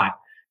spot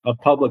of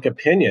public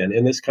opinion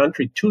in this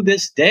country to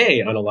this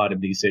day on a lot of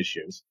these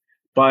issues.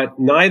 But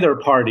neither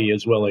party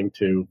is willing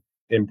to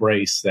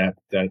embrace that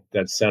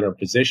center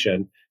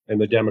position, and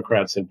the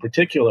Democrats in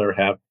particular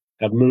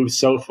have moved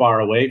so far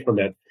away from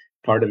it.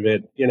 Part of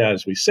it, you know,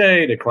 as we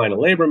say, decline of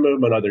labor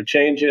movement, other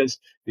changes,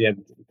 the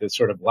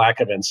sort of lack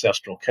of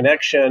ancestral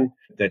connection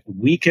that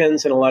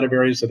weakens in a lot of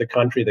areas of the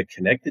country that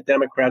connected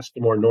Democrats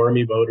to more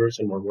normie voters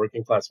and more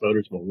working class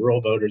voters, more rural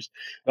voters.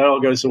 That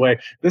all goes away.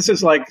 This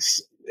is like,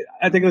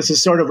 I think this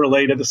is sort of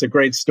related. This is a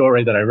great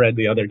story that I read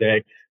the other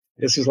day.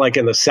 This is like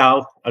in the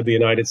South of the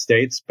United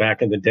States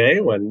back in the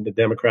day when the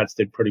Democrats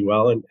did pretty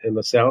well in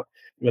the South.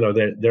 You know,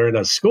 they're in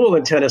a school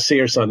in Tennessee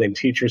or something.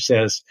 Teacher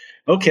says,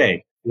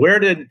 okay, where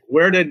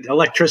did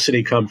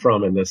electricity come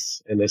from in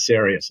this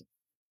area?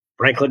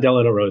 Franklin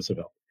Delano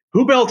Roosevelt.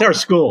 Who built our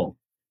school?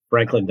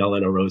 Franklin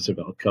Delano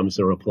Roosevelt, comes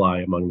the reply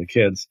among the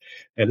kids.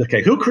 And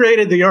okay, who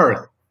created the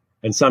earth?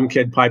 And some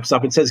kid pipes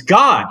up and says,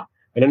 God.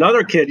 And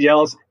another kid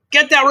yells,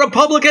 get that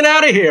Republican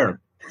out of here.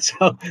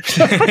 So,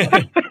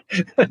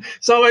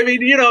 so I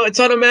mean, you know, it's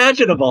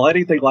unimaginable,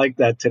 anything like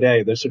that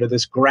today. There's sort of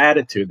this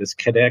gratitude, this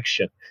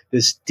connection,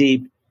 this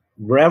deep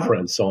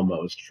reverence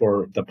almost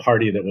for the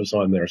party that was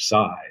on their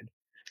side.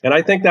 And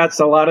I think that's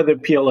a lot of the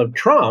appeal of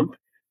Trump,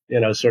 you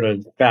know, sort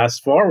of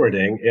fast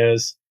forwarding,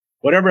 is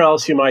whatever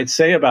else you might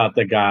say about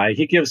the guy,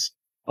 he gives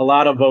a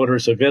lot of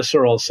voters a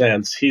visceral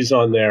sense he's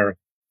on their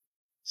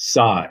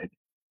side.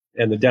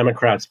 And the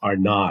Democrats are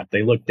not.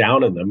 They look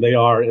down on them. They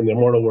are, in the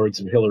immortal words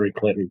of Hillary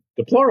Clinton,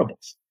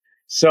 deplorables.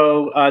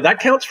 So that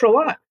counts for a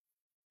lot.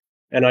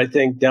 And I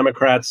think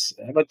Democrats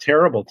have a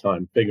terrible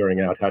time figuring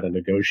out how to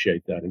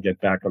negotiate that and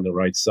get back on the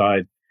right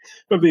side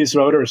of these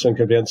voters and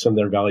convince them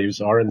their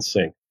values are in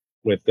sync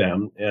with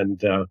them.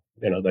 And,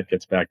 you know, that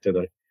gets back to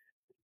the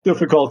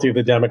difficulty of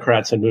the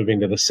Democrats in moving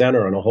to the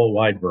center on a whole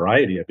wide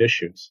variety of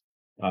issues,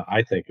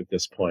 I think, at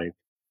this point.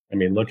 I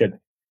mean, look at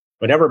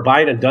whenever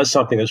Biden does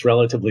something that's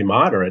relatively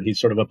moderate, he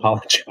sort of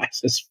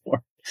apologizes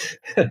for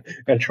it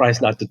and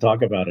tries not to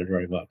talk about it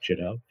very much,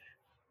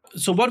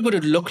 So what would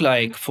it look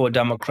like for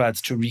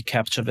Democrats to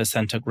recapture the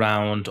center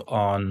ground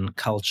on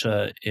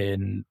culture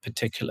in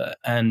particular?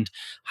 And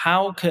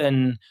how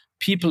can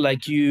people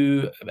like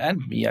you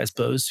and me, I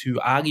suppose, who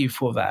argue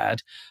for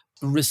that,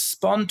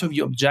 respond to the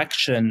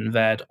objection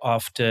that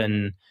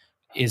often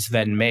is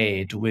then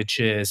made, which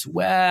is,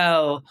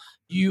 well,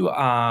 you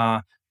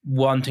are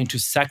wanting to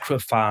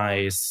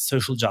sacrifice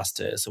social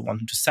justice, or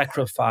wanting to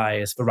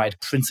sacrifice the right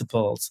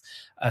principles,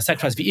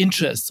 sacrifice the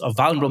interests of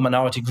vulnerable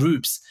minority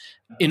groups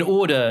in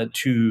order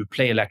to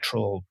play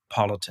electoral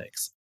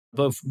politics.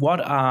 Both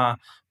what are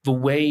the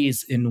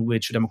ways in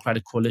which a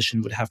democratic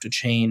coalition would have to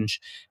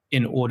change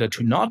in order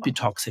to not be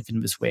toxic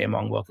in this way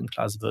among working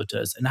class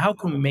voters? And how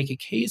can we make a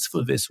case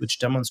for this which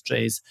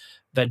demonstrates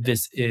that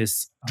this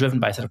is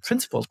driven by a set of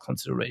principled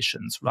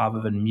considerations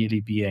rather than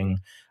merely being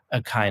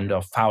a kind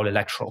of foul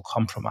electoral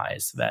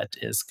compromise that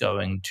is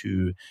going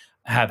to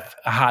have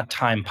a hard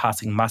time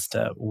passing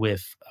muster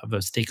with the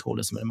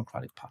stakeholders in the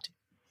Democratic Party?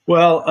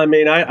 Well, I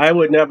mean, I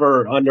would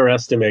never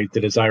underestimate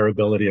the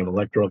desirability of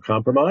electoral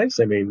compromise.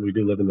 I mean, we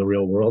do live in the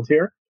real world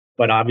here,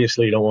 but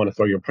obviously you don't want to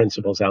throw your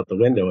principles out the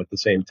window at the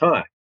same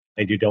time.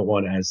 And you don't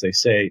want to, as they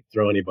say,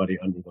 throw anybody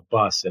under the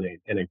bus in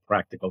a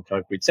practical,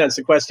 concrete sense.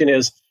 The question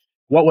is,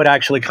 what would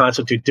actually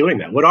constitute doing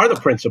that? What are the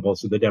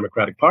principles of the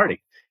Democratic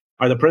Party?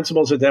 Are the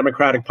principles of the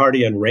Democratic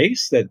Party and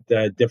race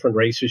that different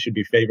races should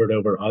be favored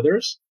over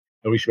others?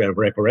 That we should have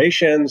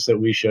reparations, that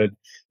we should,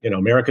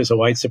 America's a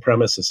white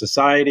supremacist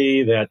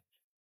society, that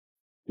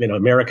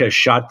America is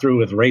shot through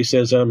with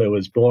racism. It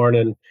was born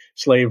in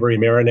slavery,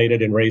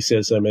 marinated in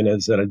racism, and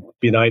is a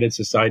united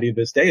society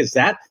this day. Is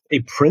that a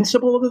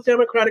principle of the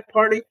Democratic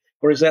Party,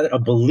 or is that a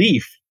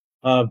belief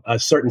of a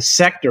certain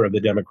sector of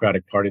the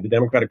Democratic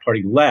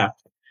Party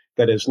left,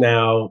 that is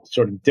now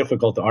sort of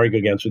difficult to argue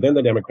against within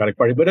the Democratic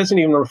Party, but doesn't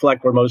even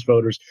reflect where most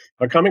voters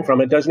are coming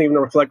from? It doesn't even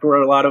reflect where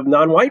a lot of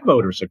non-white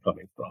voters are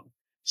coming from.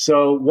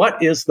 So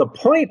what is the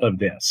point of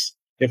this?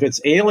 If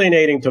it's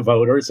alienating to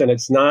voters and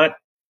it's not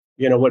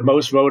what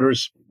most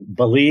voters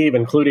believe,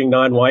 including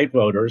non-white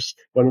voters,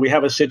 when we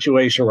have a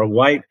situation where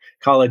white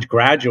college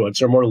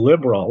graduates are more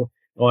liberal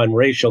on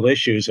racial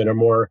issues and are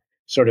more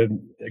sort of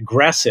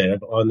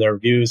aggressive on their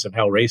views of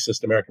how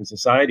racist American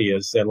society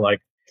is than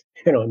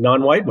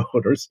non-white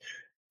voters.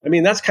 I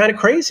mean, that's kind of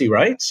crazy,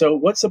 right? So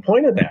what's the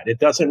point of that? It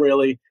doesn't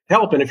really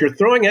help. And if you're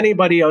throwing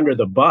anybody under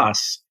the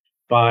bus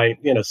by,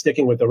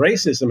 sticking with the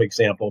racism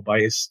example,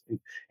 by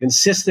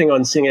insisting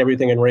on seeing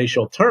everything in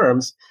racial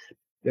terms,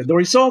 the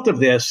result of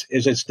this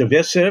is it's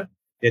divisive,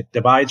 it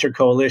divides your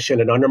coalition,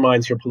 and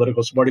undermines your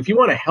political support. If you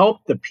want to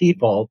help the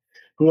people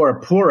who are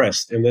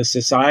poorest in this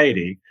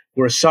society,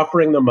 who are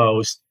suffering the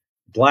most,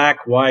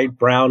 black, white,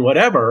 brown,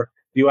 whatever,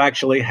 you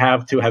actually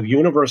have to have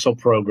universal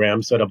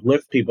programs that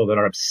uplift people that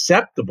are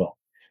acceptable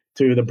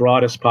to the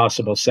broadest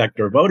possible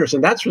sector of voters.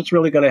 And that's what's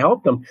really going to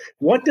help them.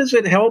 What does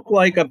it help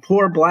like a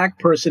poor black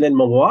person in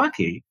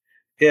Milwaukee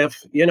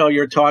if,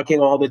 you're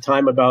talking all the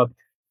time about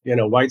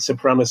white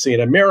supremacy in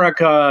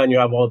America, and you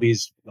have all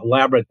these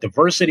elaborate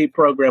diversity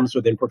programs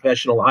within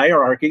professional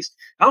hierarchies?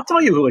 I'll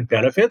tell you who it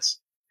benefits.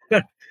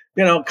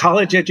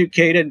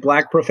 College-educated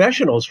black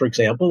professionals, for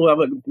example,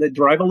 who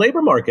derive a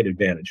labor market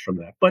advantage from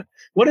that. But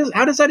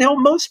how does that help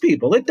most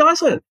people? It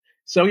doesn't.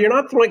 So you're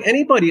not throwing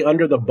anybody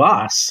under the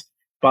bus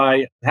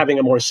by having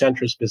a more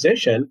centrist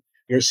position.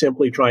 You're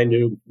simply trying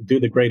to do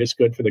the greatest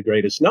good for the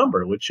greatest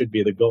number, which should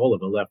be the goal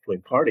of a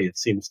left-wing party, it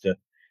seems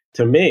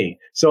to me.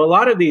 So a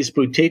lot of these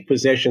boutique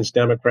positions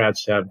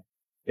Democrats have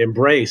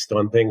embraced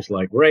on things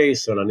like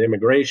race and on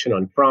immigration,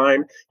 on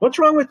crime. What's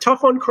wrong with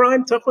tough on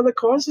crime, tough on the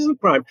causes of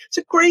crime? It's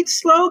a great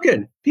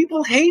slogan.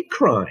 People hate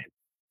crime.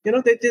 They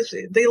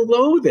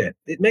loathe it.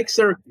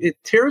 It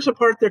tears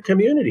apart their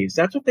communities.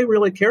 That's what they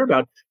really care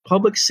about,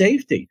 public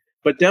safety.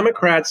 But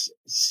Democrats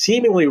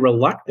seemingly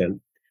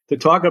reluctant to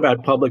talk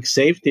about public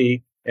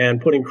safety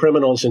and putting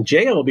criminals in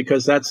jail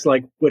because that's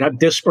would have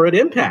disparate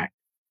impact.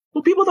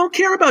 Well, people don't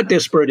care about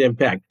disparate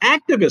impact.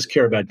 Activists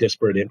care about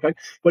disparate impact,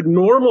 but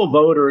normie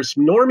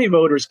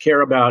voters care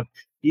about,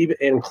 even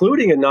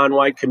including in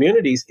non-white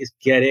communities, is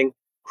getting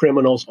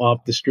criminals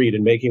off the street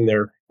and making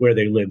where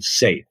they live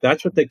safe.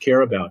 That's what they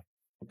care about.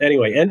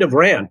 Anyway, end of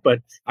rant. But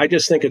I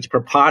just think it's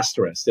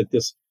preposterous that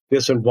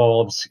this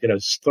involves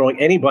throwing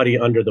anybody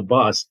under the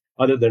bus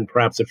other than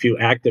perhaps a few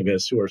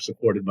activists who are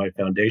supported by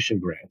foundation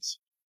grants.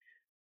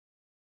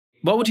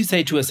 What would you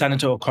say to a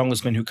senator or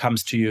congressman who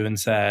comes to you and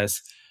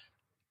says,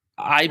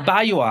 I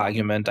buy your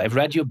argument, I've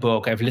read your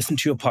book, I've listened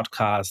to your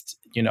podcast,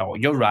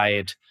 you're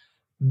right,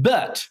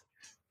 but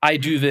I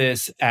do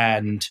this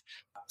and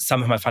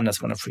some of my funders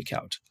are going to freak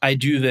out. I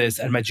do this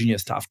and my junior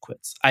staff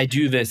quits. I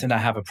do this and I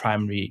have a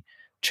primary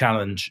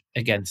challenge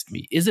against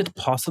me. Is it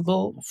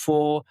possible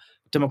for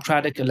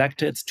Democratic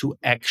electeds to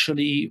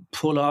actually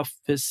pull off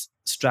this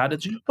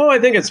strategy? Oh, I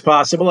think it's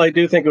possible. I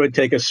do think it would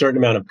take a certain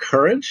amount of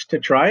courage to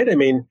try it. I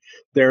mean,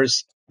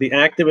 there's the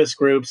activist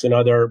groups and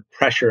other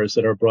pressures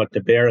that are brought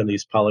to bear in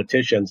these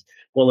politicians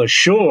will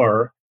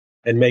assure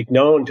and make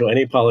known to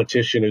any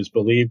politician who's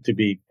believed to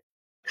be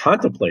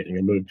contemplating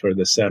a move toward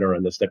the center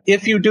on this step.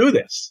 If you do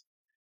this,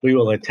 we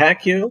will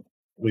attack you.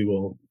 We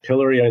will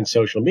pillory you on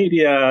social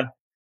media.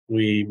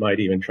 We might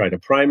even try to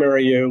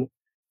primary you.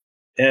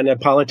 And a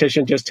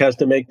politician just has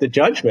to make the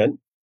judgment.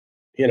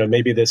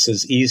 Maybe this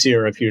is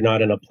easier if you're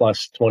not in a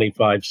plus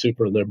 25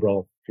 super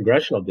liberal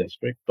congressional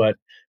district, but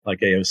like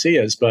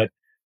AOC is, but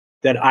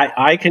that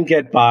I can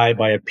get by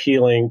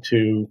appealing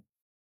to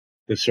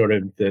the sort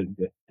of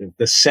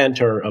the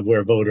center of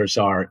where voters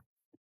are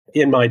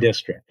in my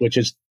district, which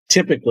is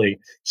typically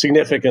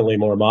significantly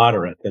more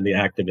moderate than the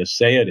activists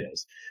say it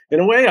is. In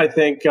a way, I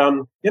think,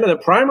 the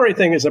primary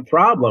thing is a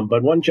problem,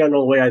 but one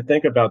general way I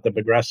think about the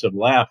progressive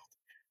left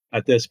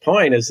at this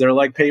point is they're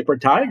like paper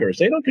tigers.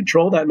 They don't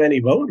control that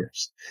many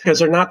voters because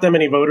there are not that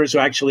many voters who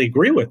actually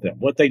agree with them.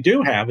 What they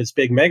do have is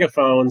big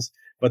megaphones.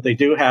 What they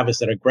do have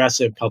is an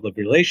aggressive public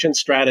relations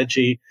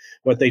strategy.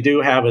 What they do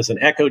have is an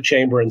echo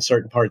chamber in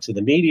certain parts of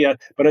the media.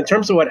 But in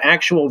terms of what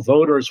actual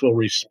voters will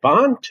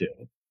respond to,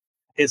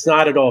 it's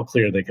not at all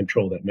clear they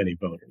control that many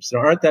voters.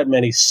 There aren't that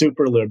many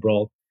super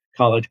liberal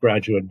college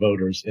graduate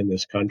voters in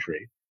this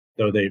country,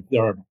 though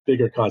there are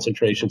bigger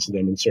concentrations of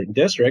them in certain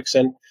districts.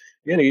 And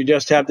you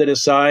just have to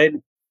decide,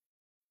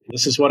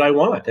 this is what I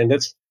want. And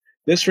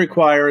this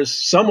requires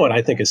somewhat,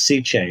 I think, a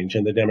sea change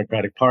in the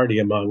Democratic Party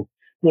among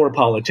more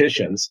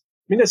politicians.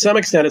 I mean, to some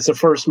extent, it's a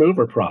first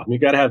mover problem.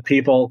 You've got to have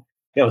people,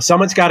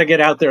 someone's got to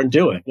get out there and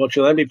do it. Well, it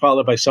should then be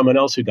followed by someone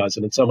else who does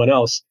it and someone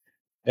else.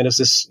 And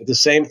it's the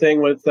same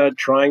thing with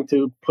trying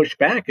to push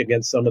back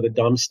against some of the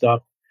dumb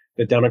stuff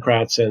that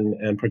Democrats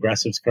and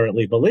progressives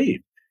currently believe.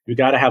 You've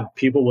got to have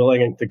people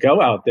willing to go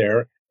out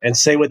there and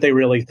say what they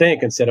really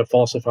think instead of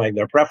falsifying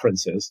their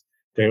preferences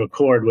to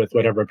accord with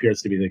whatever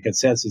appears to be the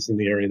consensus in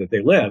the area that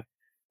they live.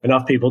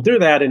 Enough people do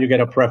that, and you get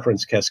a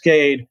preference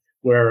cascade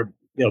where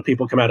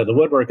people come out of the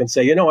woodwork and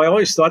say, I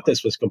always thought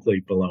this was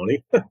complete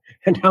baloney,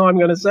 and now I'm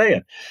going to say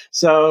it.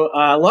 So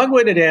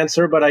long-winded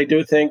answer, but I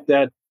do think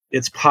that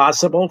it's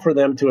possible for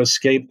them to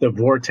escape the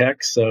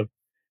vortex of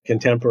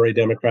contemporary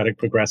democratic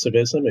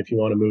progressivism if you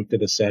want to move to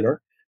the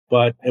center.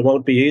 But it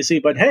won't be easy.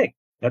 But hey,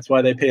 that's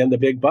why they pay them the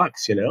big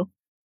bucks,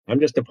 I'm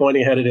just a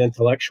pointy-headed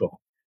intellectual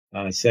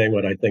saying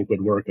what I think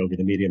would work over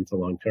the medium to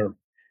long term.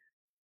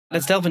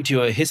 Let's delve into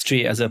your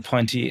history as a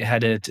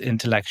pointy-headed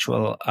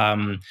intellectual.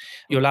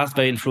 Your last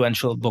very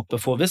influential book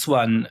before this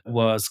one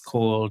was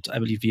called, I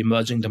believe, The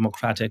Emerging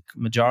Democratic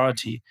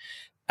Majority.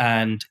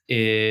 And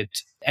it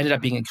ended up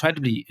being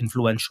incredibly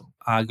influential,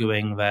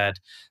 arguing that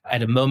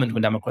at a moment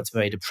when Democrats were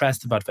very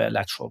depressed about their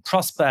electoral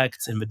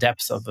prospects in the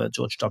depths of the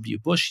George W.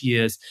 Bush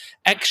years,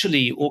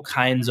 actually all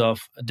kinds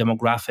of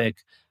demographic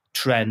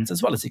trends,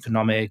 as well as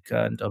economic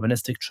and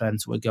urbanistic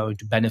trends, were going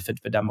to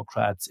benefit the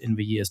Democrats in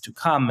the years to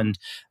come. And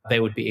they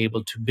would be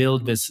able to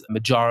build this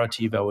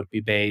majority that would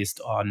be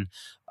based on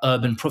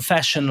urban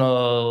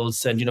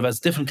professionals. And, there's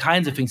different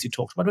kinds of things you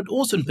talked about, but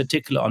also in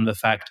particular on the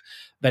fact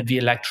that the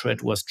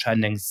electorate was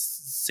trending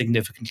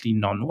significantly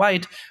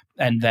non-white,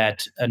 and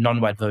that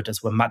non-white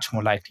voters were much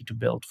more likely to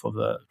vote for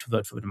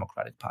the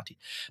Democratic Party.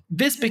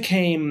 This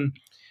became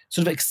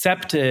sort of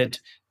accepted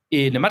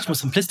in a much more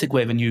simplistic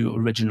way than you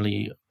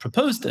originally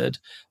proposed it.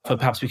 So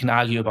perhaps we can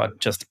argue about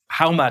just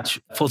how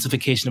much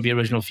falsification of the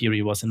original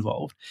theory was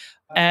involved,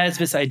 as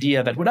this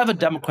idea that whatever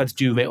Democrats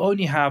do, they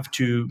only have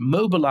to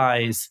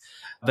mobilize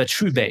the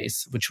true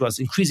base, which was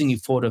increasingly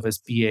thought of as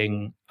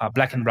being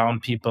black and brown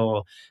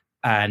people,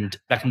 and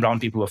black and brown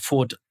people were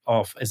thought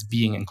of as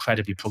being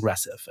incredibly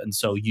progressive. And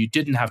so you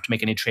didn't have to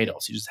make any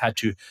trade-offs. You just had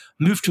to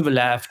move to the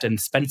left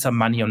and spend some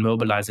money on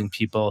mobilizing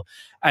people,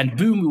 and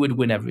boom, we would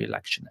win every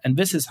election. And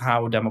this is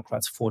how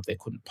Democrats thought they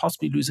couldn't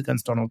possibly lose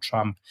against Donald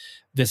Trump.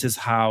 This is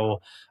how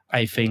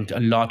I think a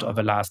lot of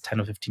the last 10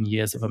 or 15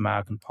 years of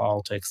American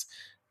politics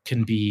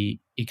can be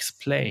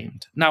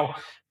explained. Now,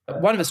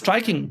 one of the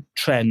striking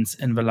trends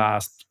in the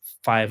last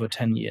 5 or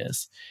 10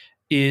 years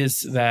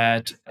is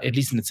that, at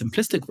least in its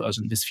simplistic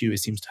version, this theory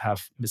seems to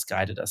have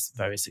misguided us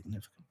very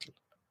significantly.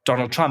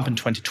 Donald Trump in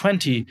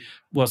 2020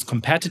 was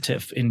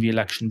competitive in the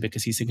election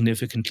because he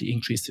significantly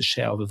increased the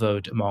share of the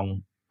vote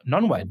among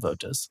non-white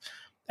voters.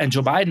 And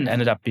Joe Biden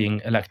ended up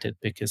being elected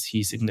because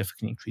he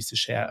significantly increased the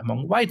share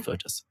among white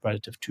voters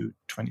relative to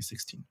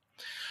 2016.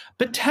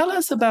 But tell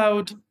us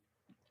about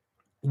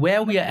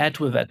where we are at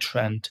with that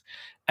trend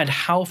and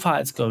how far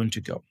it's going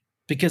to go.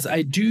 Because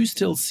I do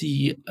still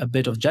see a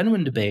bit of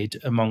genuine debate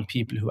among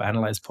people who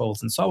analyze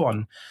polls and so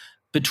on,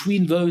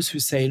 between those who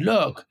say,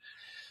 look,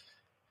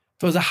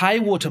 there was a high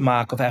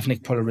watermark of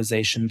ethnic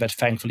polarization that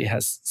thankfully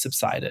has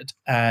subsided.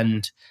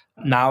 And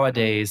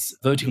nowadays,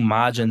 voting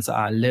margins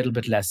are a little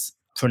bit less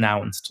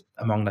pronounced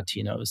among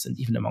Latinos and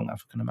even among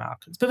African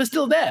Americans. But they're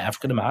still there.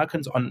 African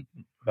Americans,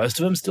 most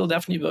of them still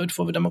definitely vote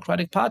for the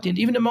Democratic Party. And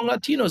even among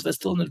Latinos, there's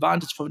still an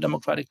advantage for the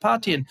Democratic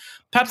Party. And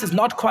perhaps it's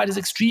not quite as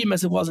extreme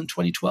as it was in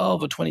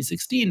 2012 or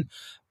 2016,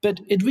 but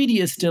it really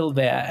is still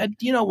there. And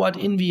you know what?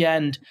 In the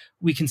end,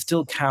 we can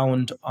still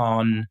count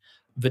on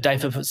the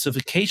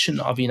diversification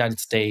of the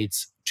United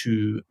States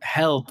to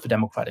help the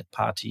Democratic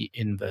Party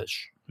in the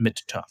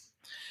midterm.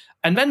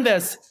 And then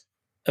there's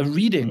a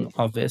reading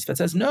of this that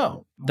says,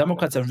 no,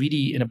 Democrats are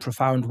really in a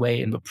profound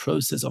way in the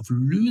process of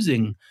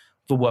losing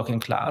the working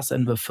class.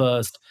 And the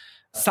first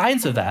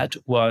signs of that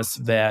was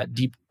their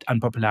deep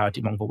unpopularity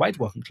among the white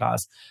working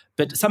class.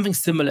 But something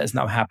similar is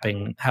now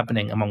happening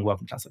among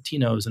working class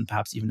Latinos and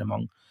perhaps even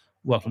among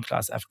working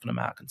class African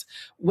Americans.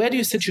 Where do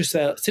you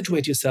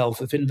situate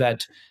yourself within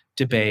that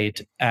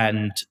debate,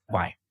 and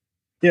why?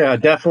 Yeah,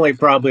 definitely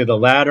probably the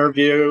latter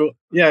view.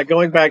 Yeah,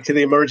 going back to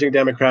the emerging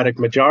Democratic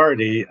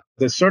majority,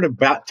 the sort of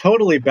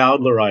totally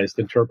Bowdlerized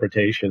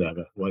interpretation of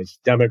it was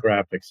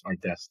demographics are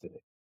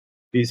destiny.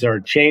 These are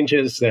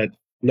changes that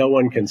no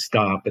one can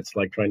stop. It's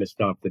like trying to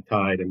stop the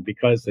tide. And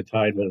because the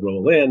tide will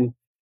roll in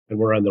and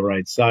we're on the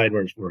right side,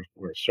 we're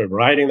sort of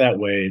riding that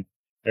wave,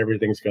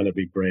 everything's going to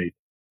be great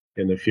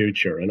in the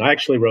future. And I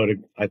actually wrote,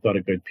 I thought,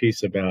 a good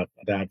piece about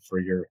that for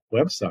your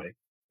website,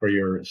 for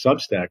your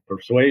Substack,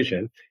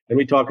 Persuasion. And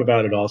we talk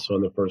about it also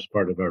in the first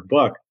part of our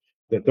book.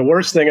 The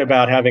worst thing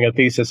about having a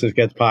thesis that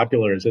gets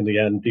popular is in the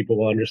end, people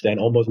will understand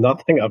almost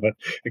nothing of it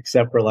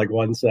except for like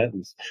one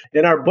sentence.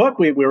 In our book,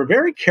 we were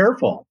very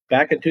careful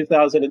back in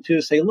 2002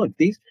 to say, look,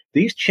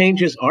 these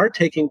changes are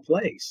taking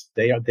place.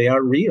 They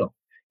are real.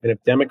 And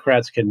if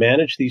Democrats can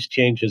manage these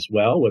changes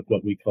well with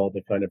what we call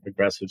the kind of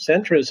progressive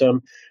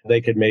centrism, they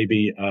could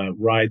maybe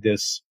ride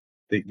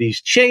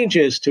these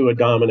changes to a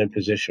dominant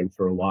position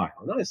for a while.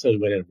 Not necessarily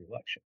win every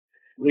election.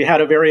 We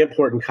had a very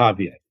important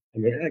caveat.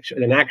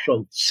 An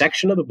actual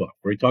section of the book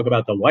where we talk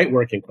about the white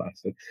working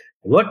class. And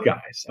look,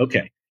 guys,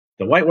 okay,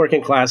 the white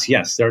working class,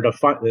 yes, they're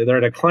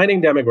a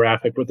declining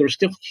demographic, but they're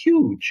still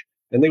huge.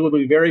 And they will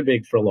be very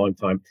big for a long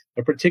time,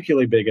 but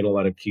particularly big in a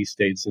lot of key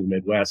states in the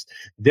Midwest.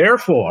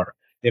 Therefore,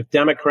 if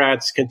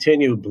Democrats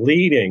continue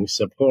bleeding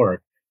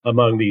support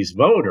among these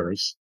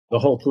voters, the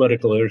whole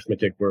political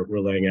arithmetic we're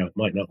laying out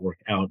might not work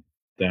out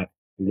that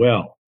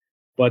well.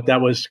 But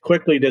that was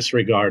quickly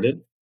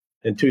disregarded.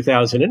 In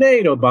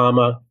 2008,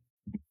 Obama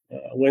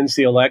wins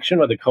the election,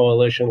 but the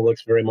coalition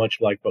looks very much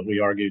like what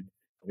we argued,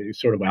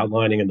 sort of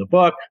outlining in the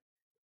book.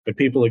 But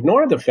people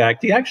ignored the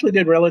fact he actually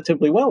did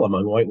relatively well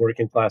among white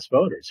working class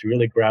voters. He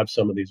really grabbed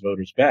some of these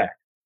voters back.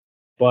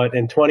 But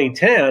in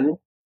 2010,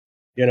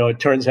 it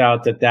turns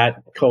out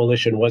that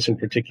coalition wasn't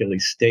particularly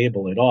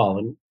stable at all.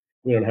 And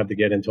we don't have to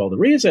get into all the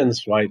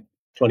reasons why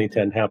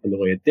 2010 happened the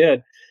way it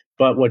did.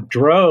 But what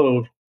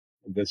drove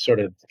the sort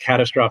of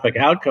catastrophic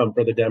outcome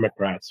for the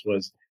Democrats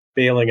was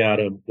bailing out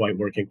of white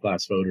working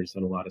class voters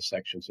in a lot of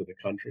sections of the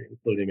country,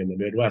 including in the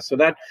Midwest. So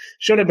that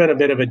should have been a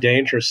bit of a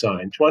danger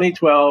sign.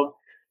 2012,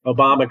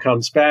 Obama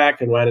comes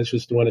back and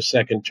manages to win a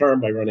second term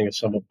by running a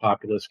somewhat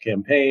populist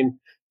campaign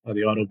on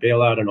the auto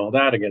bailout and all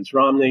that against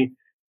Romney.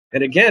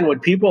 And again,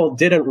 what people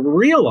didn't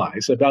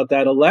realize about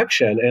that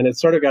election, and it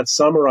sort of got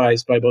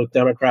summarized by both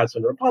Democrats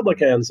and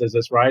Republicans as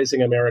this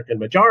rising American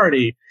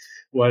majority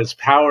was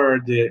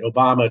powered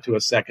Obama to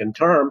a second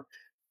term.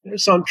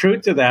 There's some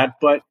truth to that,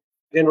 but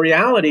in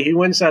reality, he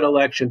wins that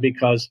election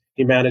because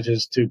he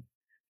manages to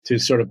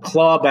sort of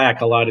claw back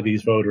a lot of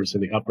these voters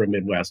in the upper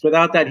Midwest.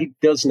 Without that, he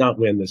does not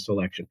win this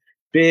election.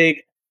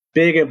 Big,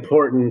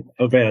 important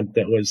event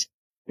that was,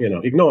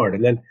 ignored.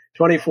 And then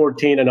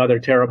 2014, another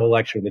terrible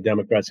election for the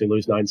Democrats. They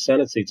lose 9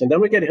 Senate seats. And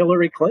then we get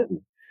Hillary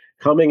Clinton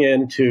coming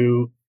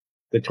into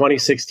the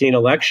 2016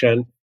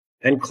 election.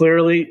 And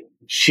clearly,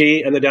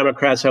 she and the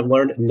Democrats have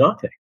learned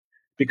nothing,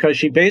 because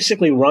she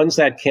basically runs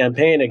that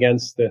campaign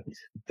against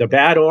the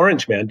bad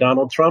orange man.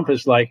 Donald Trump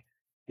is like,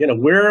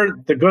 we're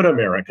the good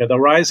America, the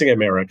rising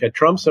America.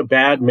 Trump's a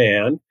bad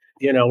man.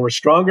 We're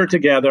stronger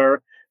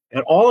together.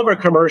 And all of our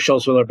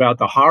commercials were about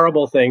the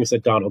horrible things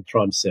that Donald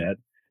Trump said,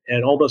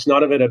 and almost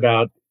none of it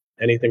about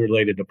anything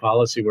related to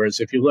policy. Whereas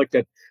if you looked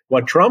at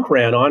what Trump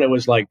ran on, it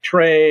was like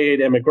trade,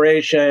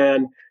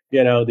 immigration, the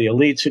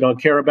elites who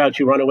don't care about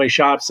you, runaway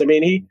shops. I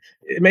mean,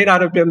 it may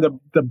not have been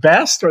the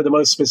best or the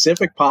most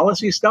specific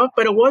policy stuff,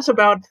 but it was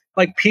about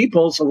like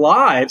people's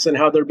lives and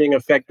how they're being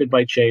affected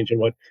by change and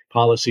what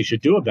policy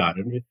should do about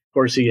it. And of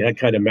course, he had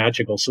kind of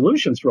magical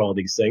solutions for all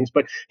these things,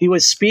 but he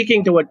was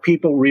speaking to what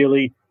people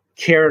really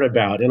cared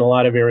about in a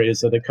lot of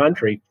areas of the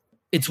country.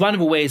 It's one of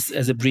the ways,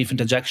 as a brief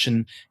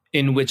interjection,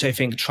 in which I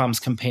think Trump's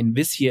campaign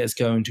this year is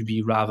going to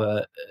be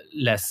rather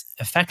less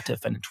effective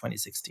than in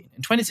 2016.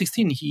 In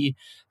 2016, he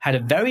had a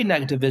very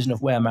negative vision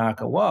of where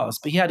America was,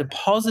 but he had a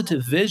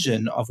positive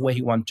vision of where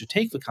he wanted to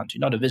take the country,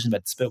 not a vision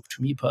that spoke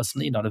to me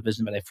personally, not a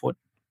vision that I thought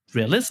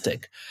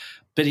realistic.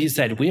 But he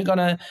said, we're going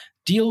to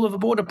deal with the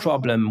border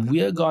problem.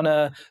 We're going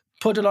to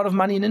put a lot of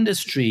money in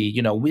industry.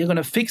 We're going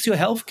to fix your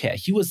healthcare.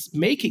 He was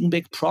making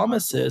big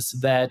promises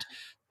that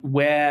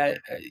where,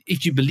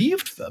 if you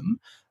believed them,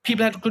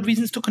 people had good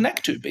reasons to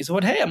connect to. They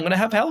said, hey, I'm going to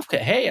have healthcare.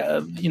 Hey,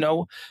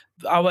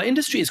 our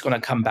industry is going to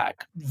come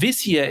back.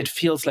 This year, it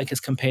feels like his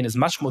campaign is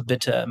much more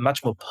bitter,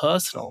 much more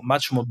personal,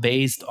 much more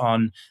based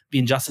on the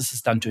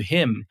injustices done to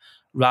him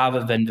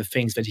rather than the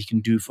things that he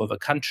can do for the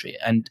country.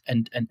 And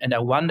I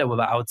wonder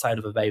whether outside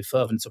of a very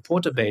fervent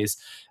supporter base,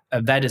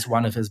 that is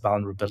one of his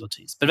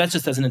vulnerabilities. But that's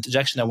just as an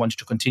interjection. I want you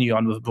to continue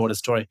on with a broader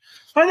story.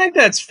 I think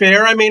that's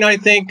fair. I mean, I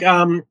think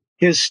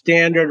his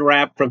standard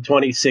rap from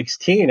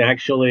 2016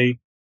 actually,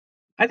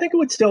 I think it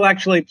would still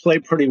actually play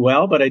pretty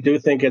well, but I do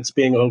think it's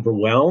being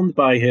overwhelmed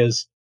by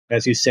his,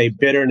 as you say,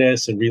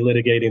 bitterness and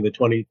relitigating the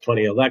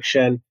 2020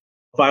 election.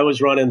 If I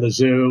was running the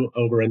zoo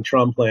over in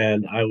Trump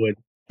land, I would,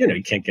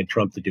 you can't get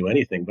Trump to do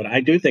anything, but I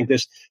do think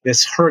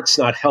this hurts,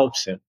 not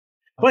helps him.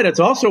 But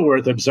it's also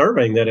worth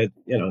observing that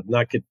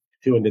not get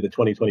too into the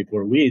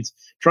 2024 weeds.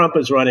 Trump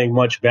is running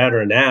much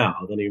better now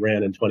than he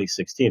ran in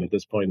 2016 at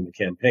this point in the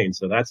campaign.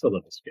 So that's a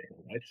little scary,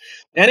 right?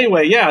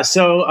 Anyway, yeah.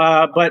 So,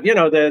 but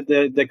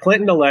the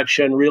Clinton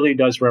election really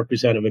does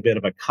represent a bit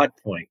of a cut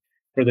point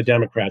for the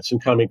Democrats in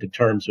coming to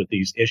terms with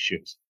these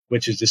issues,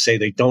 which is to say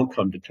they don't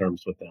come to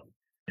terms with them.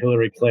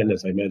 Hillary Clinton,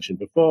 as I mentioned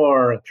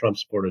before, Trump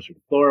supporters are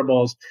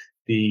deplorables.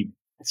 The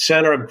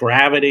center of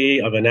gravity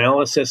of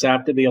analysis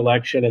after the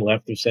election in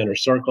left of center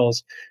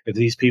circles, if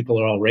these people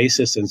are all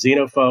racist and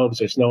xenophobes,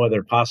 there's no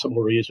other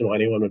possible reason why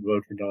anyone would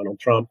vote for Donald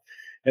Trump.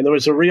 And there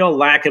was a real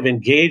lack of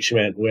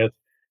engagement with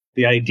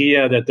the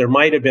idea that there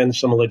might have been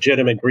some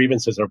legitimate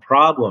grievances or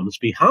problems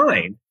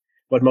behind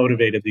what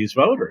motivated these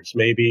voters.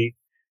 Maybe,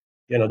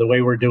 the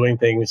way we're doing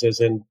things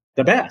isn't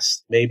the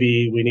best.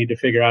 Maybe we need to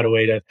figure out a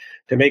way to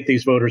make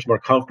these voters more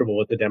comfortable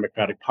with the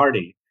Democratic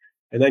Party.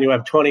 And then you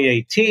have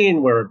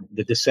 2018, where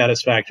the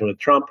dissatisfaction with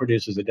Trump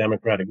produces a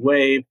Democratic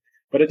wave,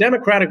 but a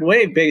Democratic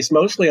wave based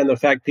mostly on the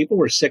fact people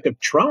were sick of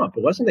Trump.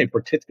 It wasn't a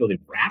particularly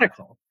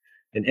radical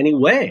in any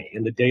way,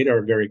 and the data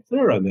are very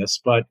clear on this.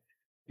 But,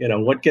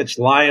 what gets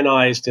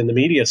lionized in the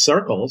media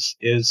circles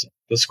is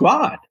the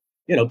squad.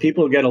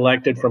 People who get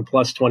elected from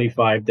plus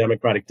 25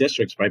 Democratic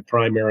districts by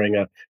primarying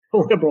a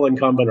liberal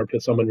incumbent or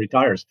someone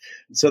retires.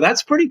 So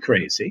that's pretty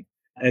crazy.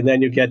 And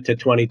then you get to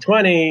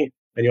 2020,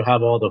 and you'll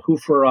have all the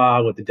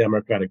hoofera with the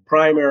Democratic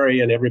primary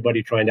and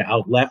everybody trying to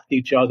out-left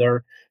each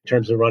other in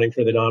terms of running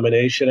for the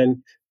nomination.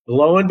 And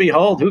lo and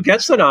behold, who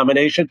gets the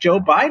nomination? Joe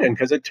Biden,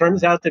 because it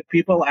turns out that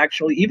people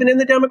actually, even in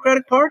the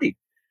Democratic Party,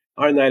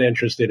 aren't that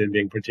interested in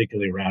being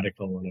particularly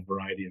radical on a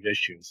variety of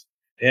issues.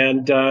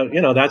 And,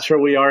 that's where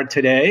we are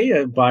today.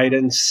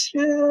 Biden's,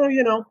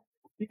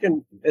 you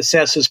can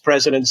assess his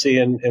presidency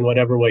in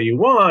whatever way you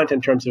want in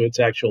terms of its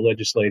actual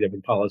legislative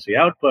and policy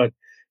output.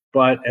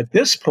 But at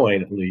this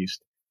point, at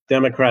least,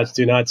 Democrats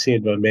do not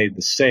seem to have made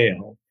the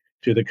sale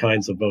to the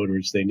kinds of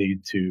voters they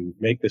need to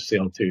make the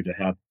sale to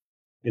have,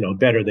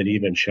 better than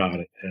even shot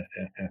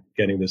at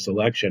getting this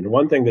election.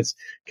 One thing that's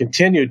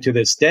continued to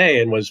this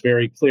day and was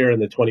very clear in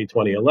the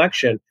 2020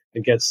 election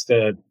and gets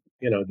to,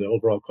 the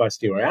overall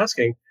question you were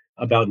asking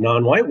about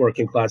non-white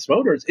working class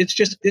voters, it's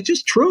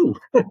just true.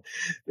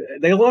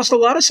 They lost a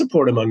lot of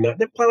support among that.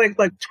 They probably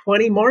like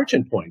 20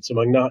 margin points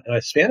among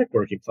Hispanic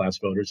working class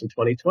voters in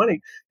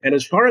 2020. And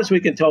as far as we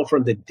can tell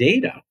from the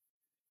data,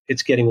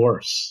 it's getting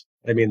worse.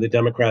 I mean, the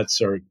Democrats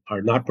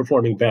are not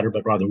performing better,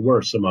 but rather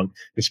worse among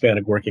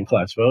Hispanic working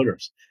class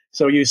voters.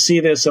 So you see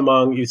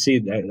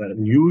that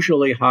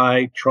unusually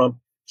high Trump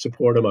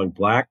support among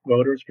Black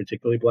voters,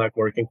 particularly Black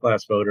working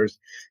class voters.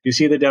 You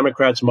see the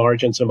Democrats'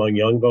 margins among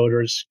young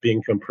voters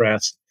being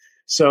compressed.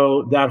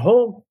 So that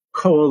whole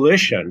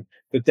coalition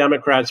that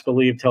Democrats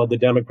believed held the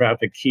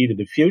demographic key to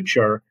the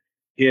future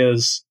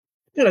is,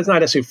 it's not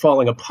necessarily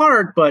falling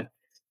apart, but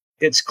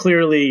it's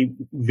clearly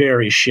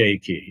very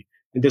shaky.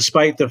 And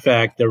despite the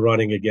fact they're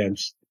running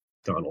against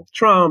Donald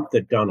Trump,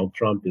 that Donald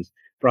Trump is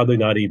probably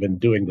not even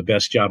doing the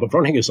best job of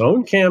running his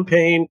own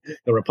campaign.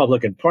 The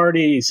Republican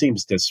Party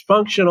seems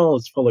dysfunctional.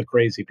 It's full of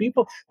crazy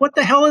people. What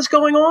the hell is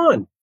going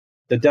on?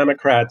 The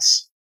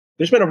Democrats,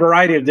 there's been a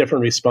variety of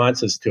different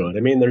responses to it.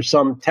 I mean, there's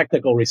some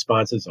technical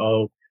responses.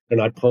 Oh, they're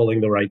not polling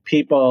the right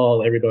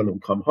people. Everyone will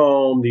come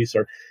home. These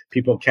are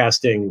people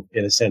casting,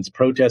 in a sense,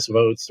 protest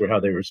votes through how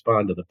they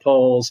respond to the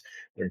polls.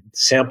 There's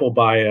sample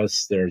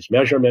bias. There's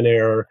measurement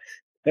error.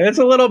 And it's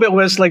a little bit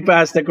whistling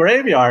past the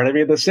graveyard. I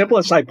mean, the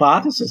simplest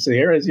hypothesis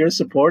here is your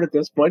support at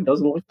this point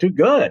doesn't look too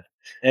good.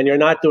 And you're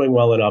not doing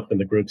well enough in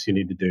the groups you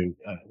need to do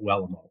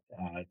well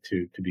enough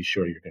to be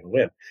sure you're going to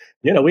win.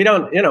 We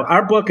don't,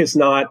 our book is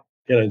not,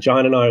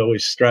 John and I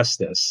always stress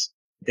this.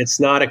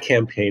 It's not a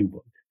campaign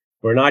book.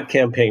 We're not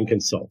campaign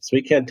consultants.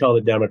 We can't tell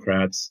the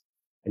Democrats,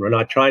 and we're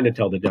not trying to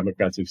tell the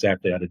Democrats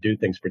exactly how to do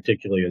things,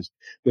 particularly as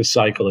this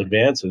cycle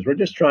advances. We're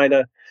just trying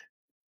to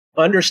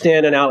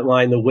understand and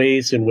outline the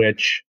ways in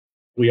which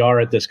we are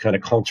at this kind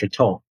of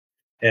contretemps,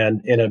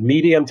 and in a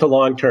medium to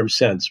long-term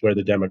sense where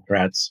the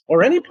Democrats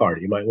or any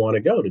party might want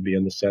to go to be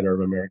in the center of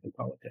American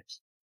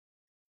politics.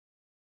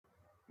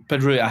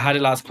 But Rui, I had a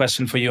last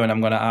question for you, and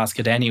I'm going to ask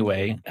it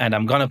anyway. And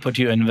I'm going to put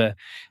you in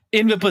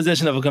the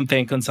position of a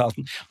campaign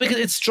consultant, because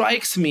it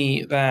strikes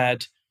me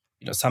that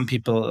some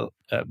people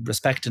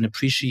respect and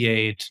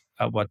appreciate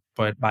what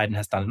Biden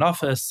has done in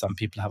office. Some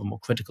people have a more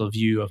critical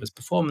view of his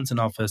performance in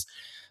office.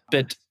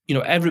 But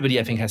everybody,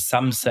 I think, has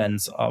some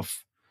sense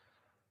of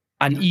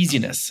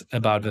uneasiness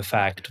about the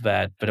fact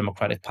that the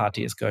Democratic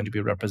Party is going to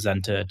be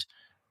represented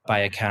by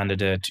a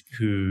candidate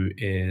who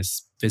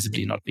is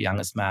visibly not the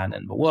youngest man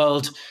in the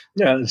world.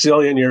 Yeah, a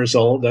zillion years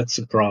old. That's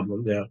a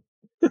problem, yeah.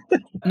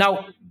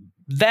 Now,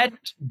 that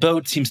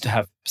boat seems to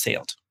have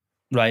sailed,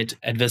 right?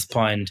 At this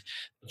point,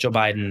 Joe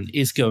Biden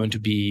is going to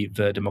be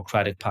the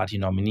Democratic Party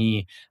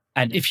nominee.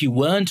 And if he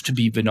weren't to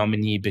be the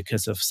nominee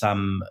because of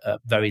some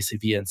very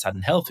severe and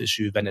sudden health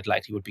issue, then it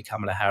likely would be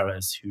Kamala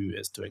Harris, who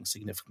is doing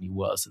significantly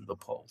worse in the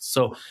polls.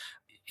 So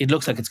it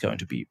looks like it's going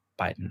to be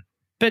Biden.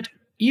 But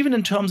even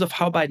in terms of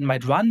how Biden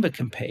might run the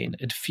campaign,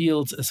 it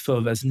feels as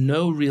though there's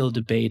no real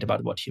debate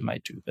about what he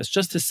might do. There's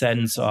just a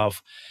sense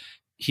of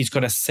he's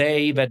going to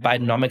say that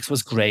Bidenomics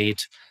was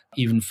great,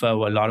 even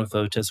though a lot of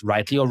voters,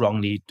 rightly or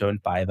wrongly,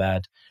 don't buy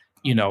that.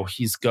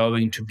 He's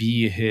going to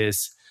be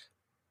his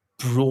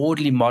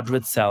broadly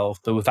moderate self,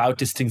 but without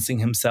distancing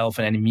himself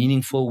in any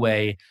meaningful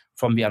way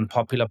from the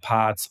unpopular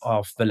parts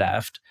of the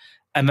left.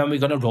 And then we're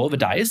going to roll the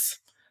dice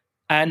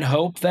and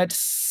hope that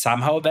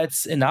somehow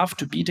that's enough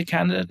to beat a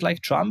candidate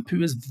like Trump,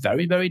 who is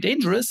very, very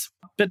dangerous,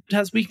 but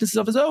has weaknesses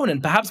of his own.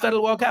 And perhaps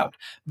that'll work out.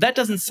 That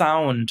doesn't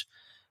sound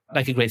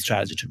like a great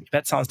strategy to me.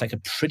 That sounds like a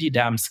pretty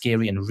damn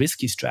scary and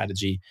risky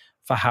strategy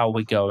for how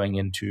we're going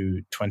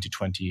into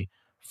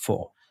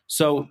 2024.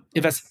 So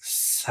if there's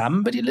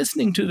somebody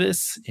listening to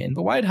this in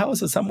the White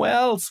House or somewhere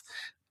else,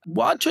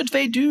 what should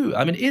they do?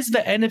 I mean, is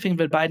there anything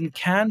that Biden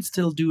can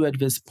still do at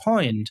this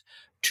point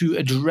to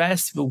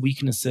address the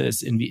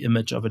weaknesses in the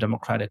image of a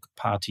Democratic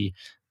Party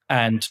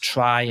and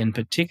try in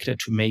particular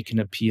to make an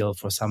appeal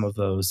for some of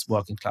those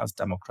working class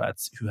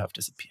Democrats who have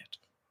disappeared?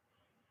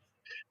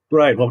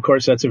 Right. Well, of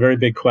course, that's a very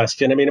big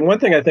question. I mean, one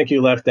thing I think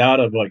you left out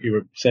of what you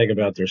were saying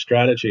about their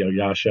strategy,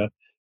 Yascha,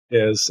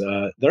 is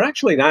they're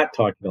actually not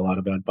talking a lot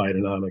about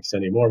Bidenomics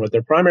anymore. What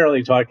they're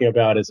primarily talking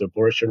about is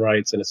abortion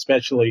rights and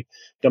especially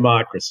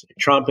democracy.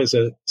 Trump is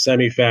a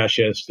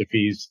semi-fascist. If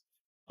he's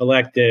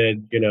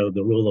elected, the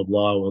rule of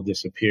law will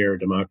disappear,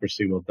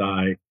 democracy will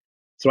die.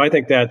 So I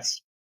think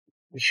that's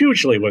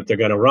hugely what they're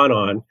going to run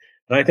on.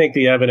 And I think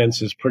the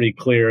evidence is pretty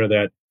clear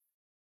that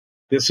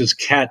this is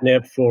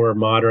catnip for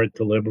moderate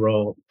to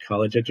liberal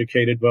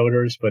college-educated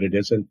voters, but it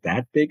isn't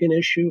that big an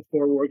issue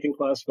for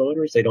working-class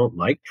voters. They don't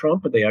like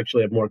Trump, but they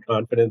actually have more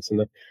confidence in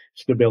the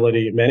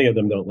stability. Many of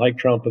them don't like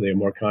Trump, but they have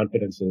more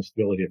confidence in the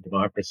stability of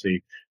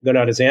democracy. They're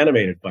not as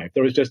animated by it.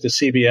 There was just a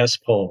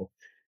CBS poll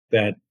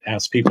that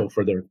asked people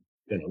for their,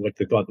 what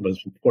they thought the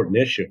most important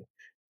issue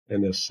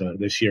in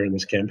this year in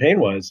this campaign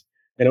was,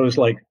 and it was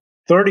like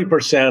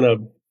 30%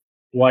 of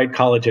white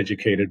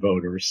college-educated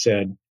voters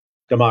said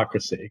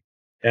democracy.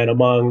 And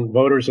among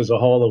voters as a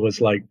whole, it was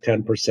like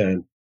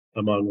 10%.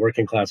 Among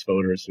working class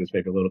voters, it was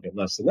maybe a little bit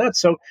less than that.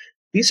 So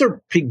these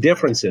are big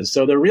differences.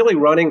 So they're really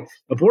running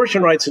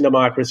abortion rights and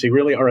democracy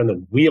really are in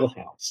the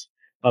wheelhouse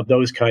of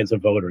those kinds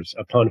of voters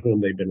upon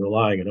whom they've been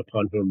relying and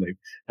upon whom they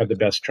have the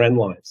best trend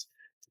lines.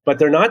 But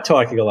they're not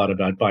talking a lot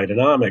about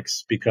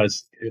Bidenomics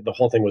because the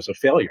whole thing was a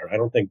failure. I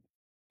don't think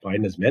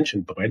Biden has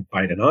mentioned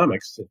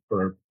Bidenomics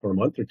for a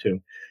month or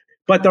two.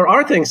 But there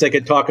are things they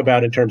could talk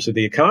about in terms of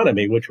the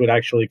economy, which would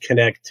actually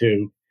connect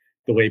to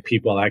the way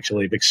people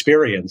actually have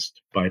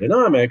experienced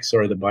Bidenomics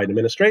or the Biden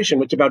administration,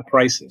 which is about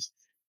prices.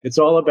 It's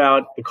all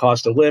about the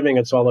cost of living.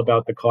 It's all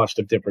about the cost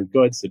of different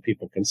goods that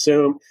people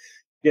consume.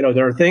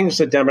 There are things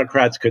that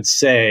Democrats could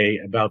say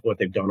about what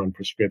they've done on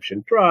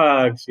prescription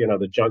drugs,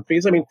 the junk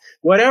fees. I mean,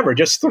 whatever,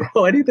 just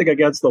throw anything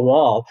against the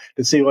wall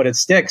to see what it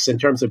sticks in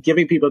terms of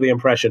giving people the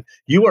impression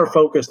you are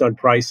focused on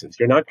prices.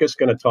 You're not just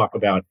going to talk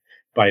about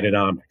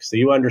Bidenomics. So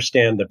you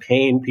understand the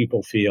pain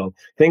people feel.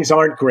 Things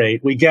aren't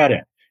great. We get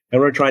it. And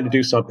we're trying to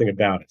do something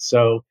about it.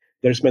 So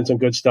there's been some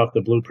good stuff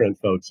the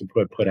Blueprint folks have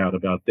put out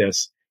about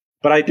this.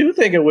 But I do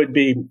think it would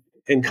be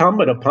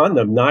incumbent upon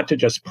them not to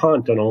just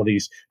punt on all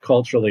these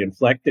culturally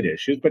inflected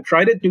issues, but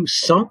try to do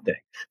something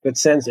that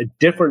sends a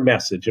different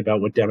message about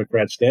what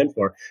Democrats stand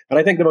for. And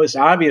I think the most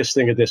obvious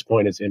thing at this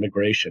point is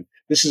immigration.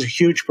 This is a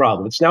huge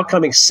problem. It's now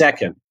coming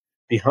second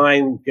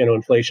behind,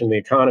 inflation in the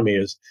economy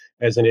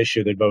as an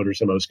issue that voters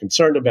are most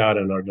concerned about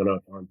and are going to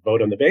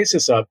vote on the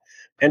basis of.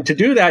 And to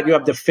do that, you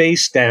have to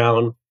face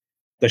down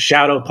the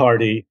shadow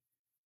party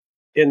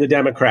in the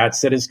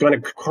Democrats that is going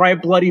to cry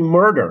bloody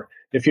murder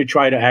if you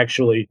try to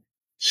actually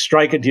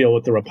strike a deal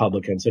with the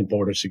Republicans in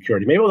border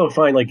security. Maybe they'll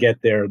finally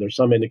get there. There's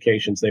some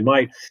indications they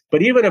might.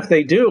 But even if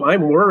they do,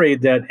 I'm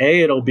worried that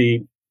it'll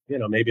be,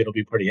 maybe it'll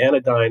be pretty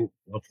anodyne,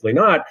 hopefully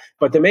not.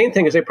 But the main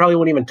thing is they probably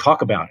won't even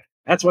talk about it.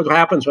 That's what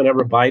happens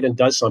whenever Biden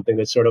does something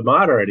that's sort of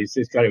moderate.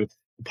 He's got to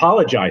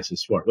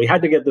apologizes for it. We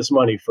had to get this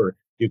money for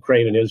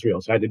Ukraine and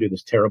Israel, so I had to do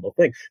this terrible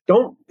thing.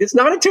 It's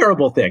not a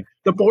terrible thing.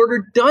 The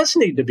border does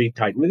need to be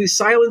tightened. The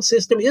asylum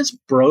system is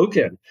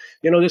broken.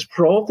 This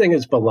parole thing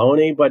is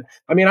baloney, but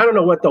I don't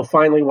know what they'll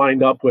finally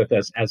wind up with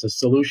as a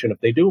solution if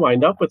they do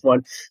wind up with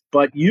one,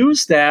 but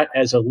use that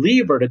as a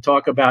lever to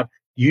talk about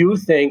you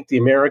think the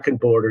American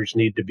borders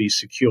need to be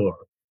secure.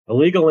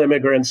 Illegal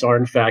immigrants are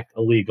in fact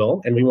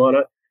illegal, and we want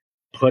to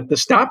put the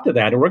stop to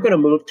that. And we're going to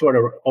move toward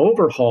an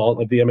overhaul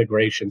of the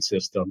immigration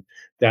system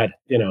that,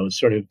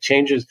 sort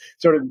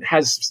of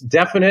has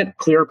definite,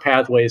 clear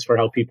pathways for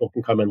how people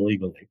can come in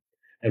legally.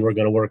 And we're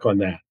going to work on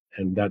that.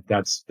 And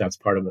that's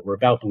part of what we're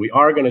about. But we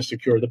are going to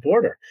secure the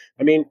border.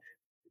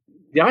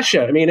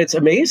 Yascha, it's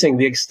amazing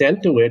the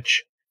extent to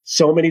which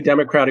so many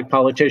Democratic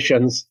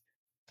politicians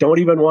don't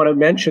even want to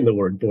mention the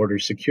word border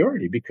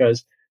security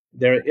because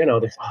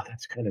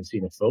that's kind of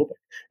xenophobic.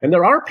 And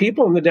there are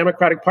people in the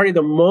Democratic Party,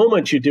 the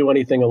moment you do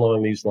anything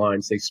along these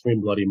lines, they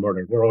scream bloody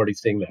murder. We're already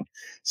seeing that.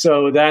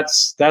 So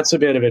that's a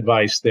bit of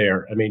advice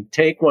there. I mean,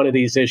 take one of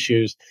these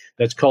issues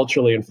that's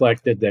culturally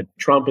inflected that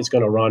Trump is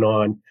going to run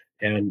on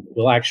and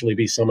will actually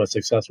be somewhat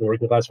successful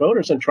working class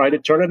voters, and try to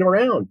turn it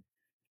around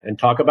and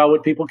talk about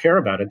what people care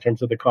about in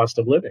terms of the cost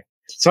of living.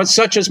 So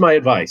such is my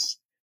advice.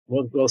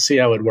 We'll see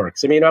how it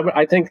works. I mean,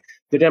 I think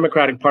the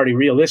Democratic Party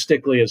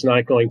realistically is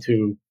not going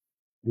to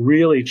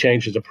really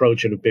change its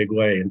approach in a big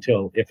way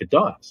until after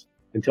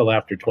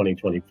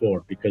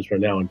 2024, because we're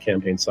now in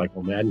campaign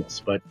cycle madness.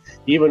 But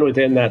even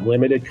within that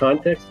limited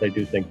context, I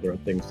do think there are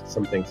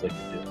some things they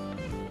can do.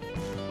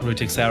 Rui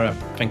Teixeira,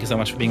 thank you so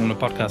much for being on the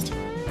podcast.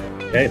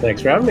 Hey,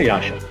 thanks for having me,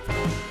 Yasha.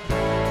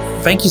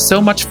 Thank you so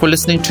much for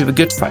listening to The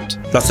Good Fight.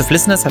 Lots of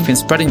listeners have been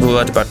spreading the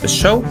word about the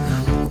show.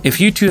 If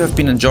you too have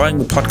been enjoying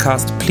the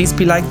podcast, please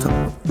be like,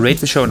 rate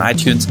the show on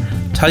iTunes,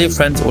 tell your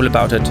friends all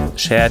about it,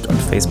 share it on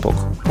Facebook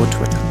or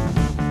Twitter.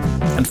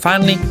 And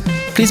finally,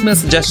 please mail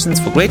suggestions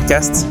for great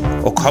guests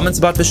or comments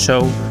about the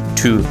show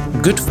to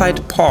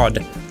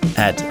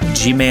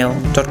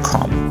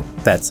goodfightpod@gmail.com.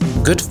 That's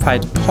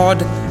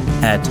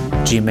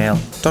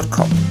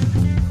goodfightpod@gmail.com.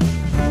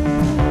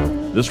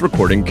 This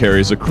recording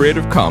carries a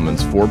Creative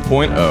Commons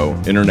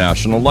 4.0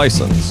 international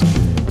license.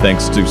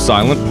 Thanks to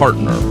Silent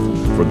Partner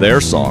for their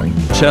song,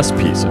 Chess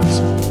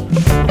Pieces.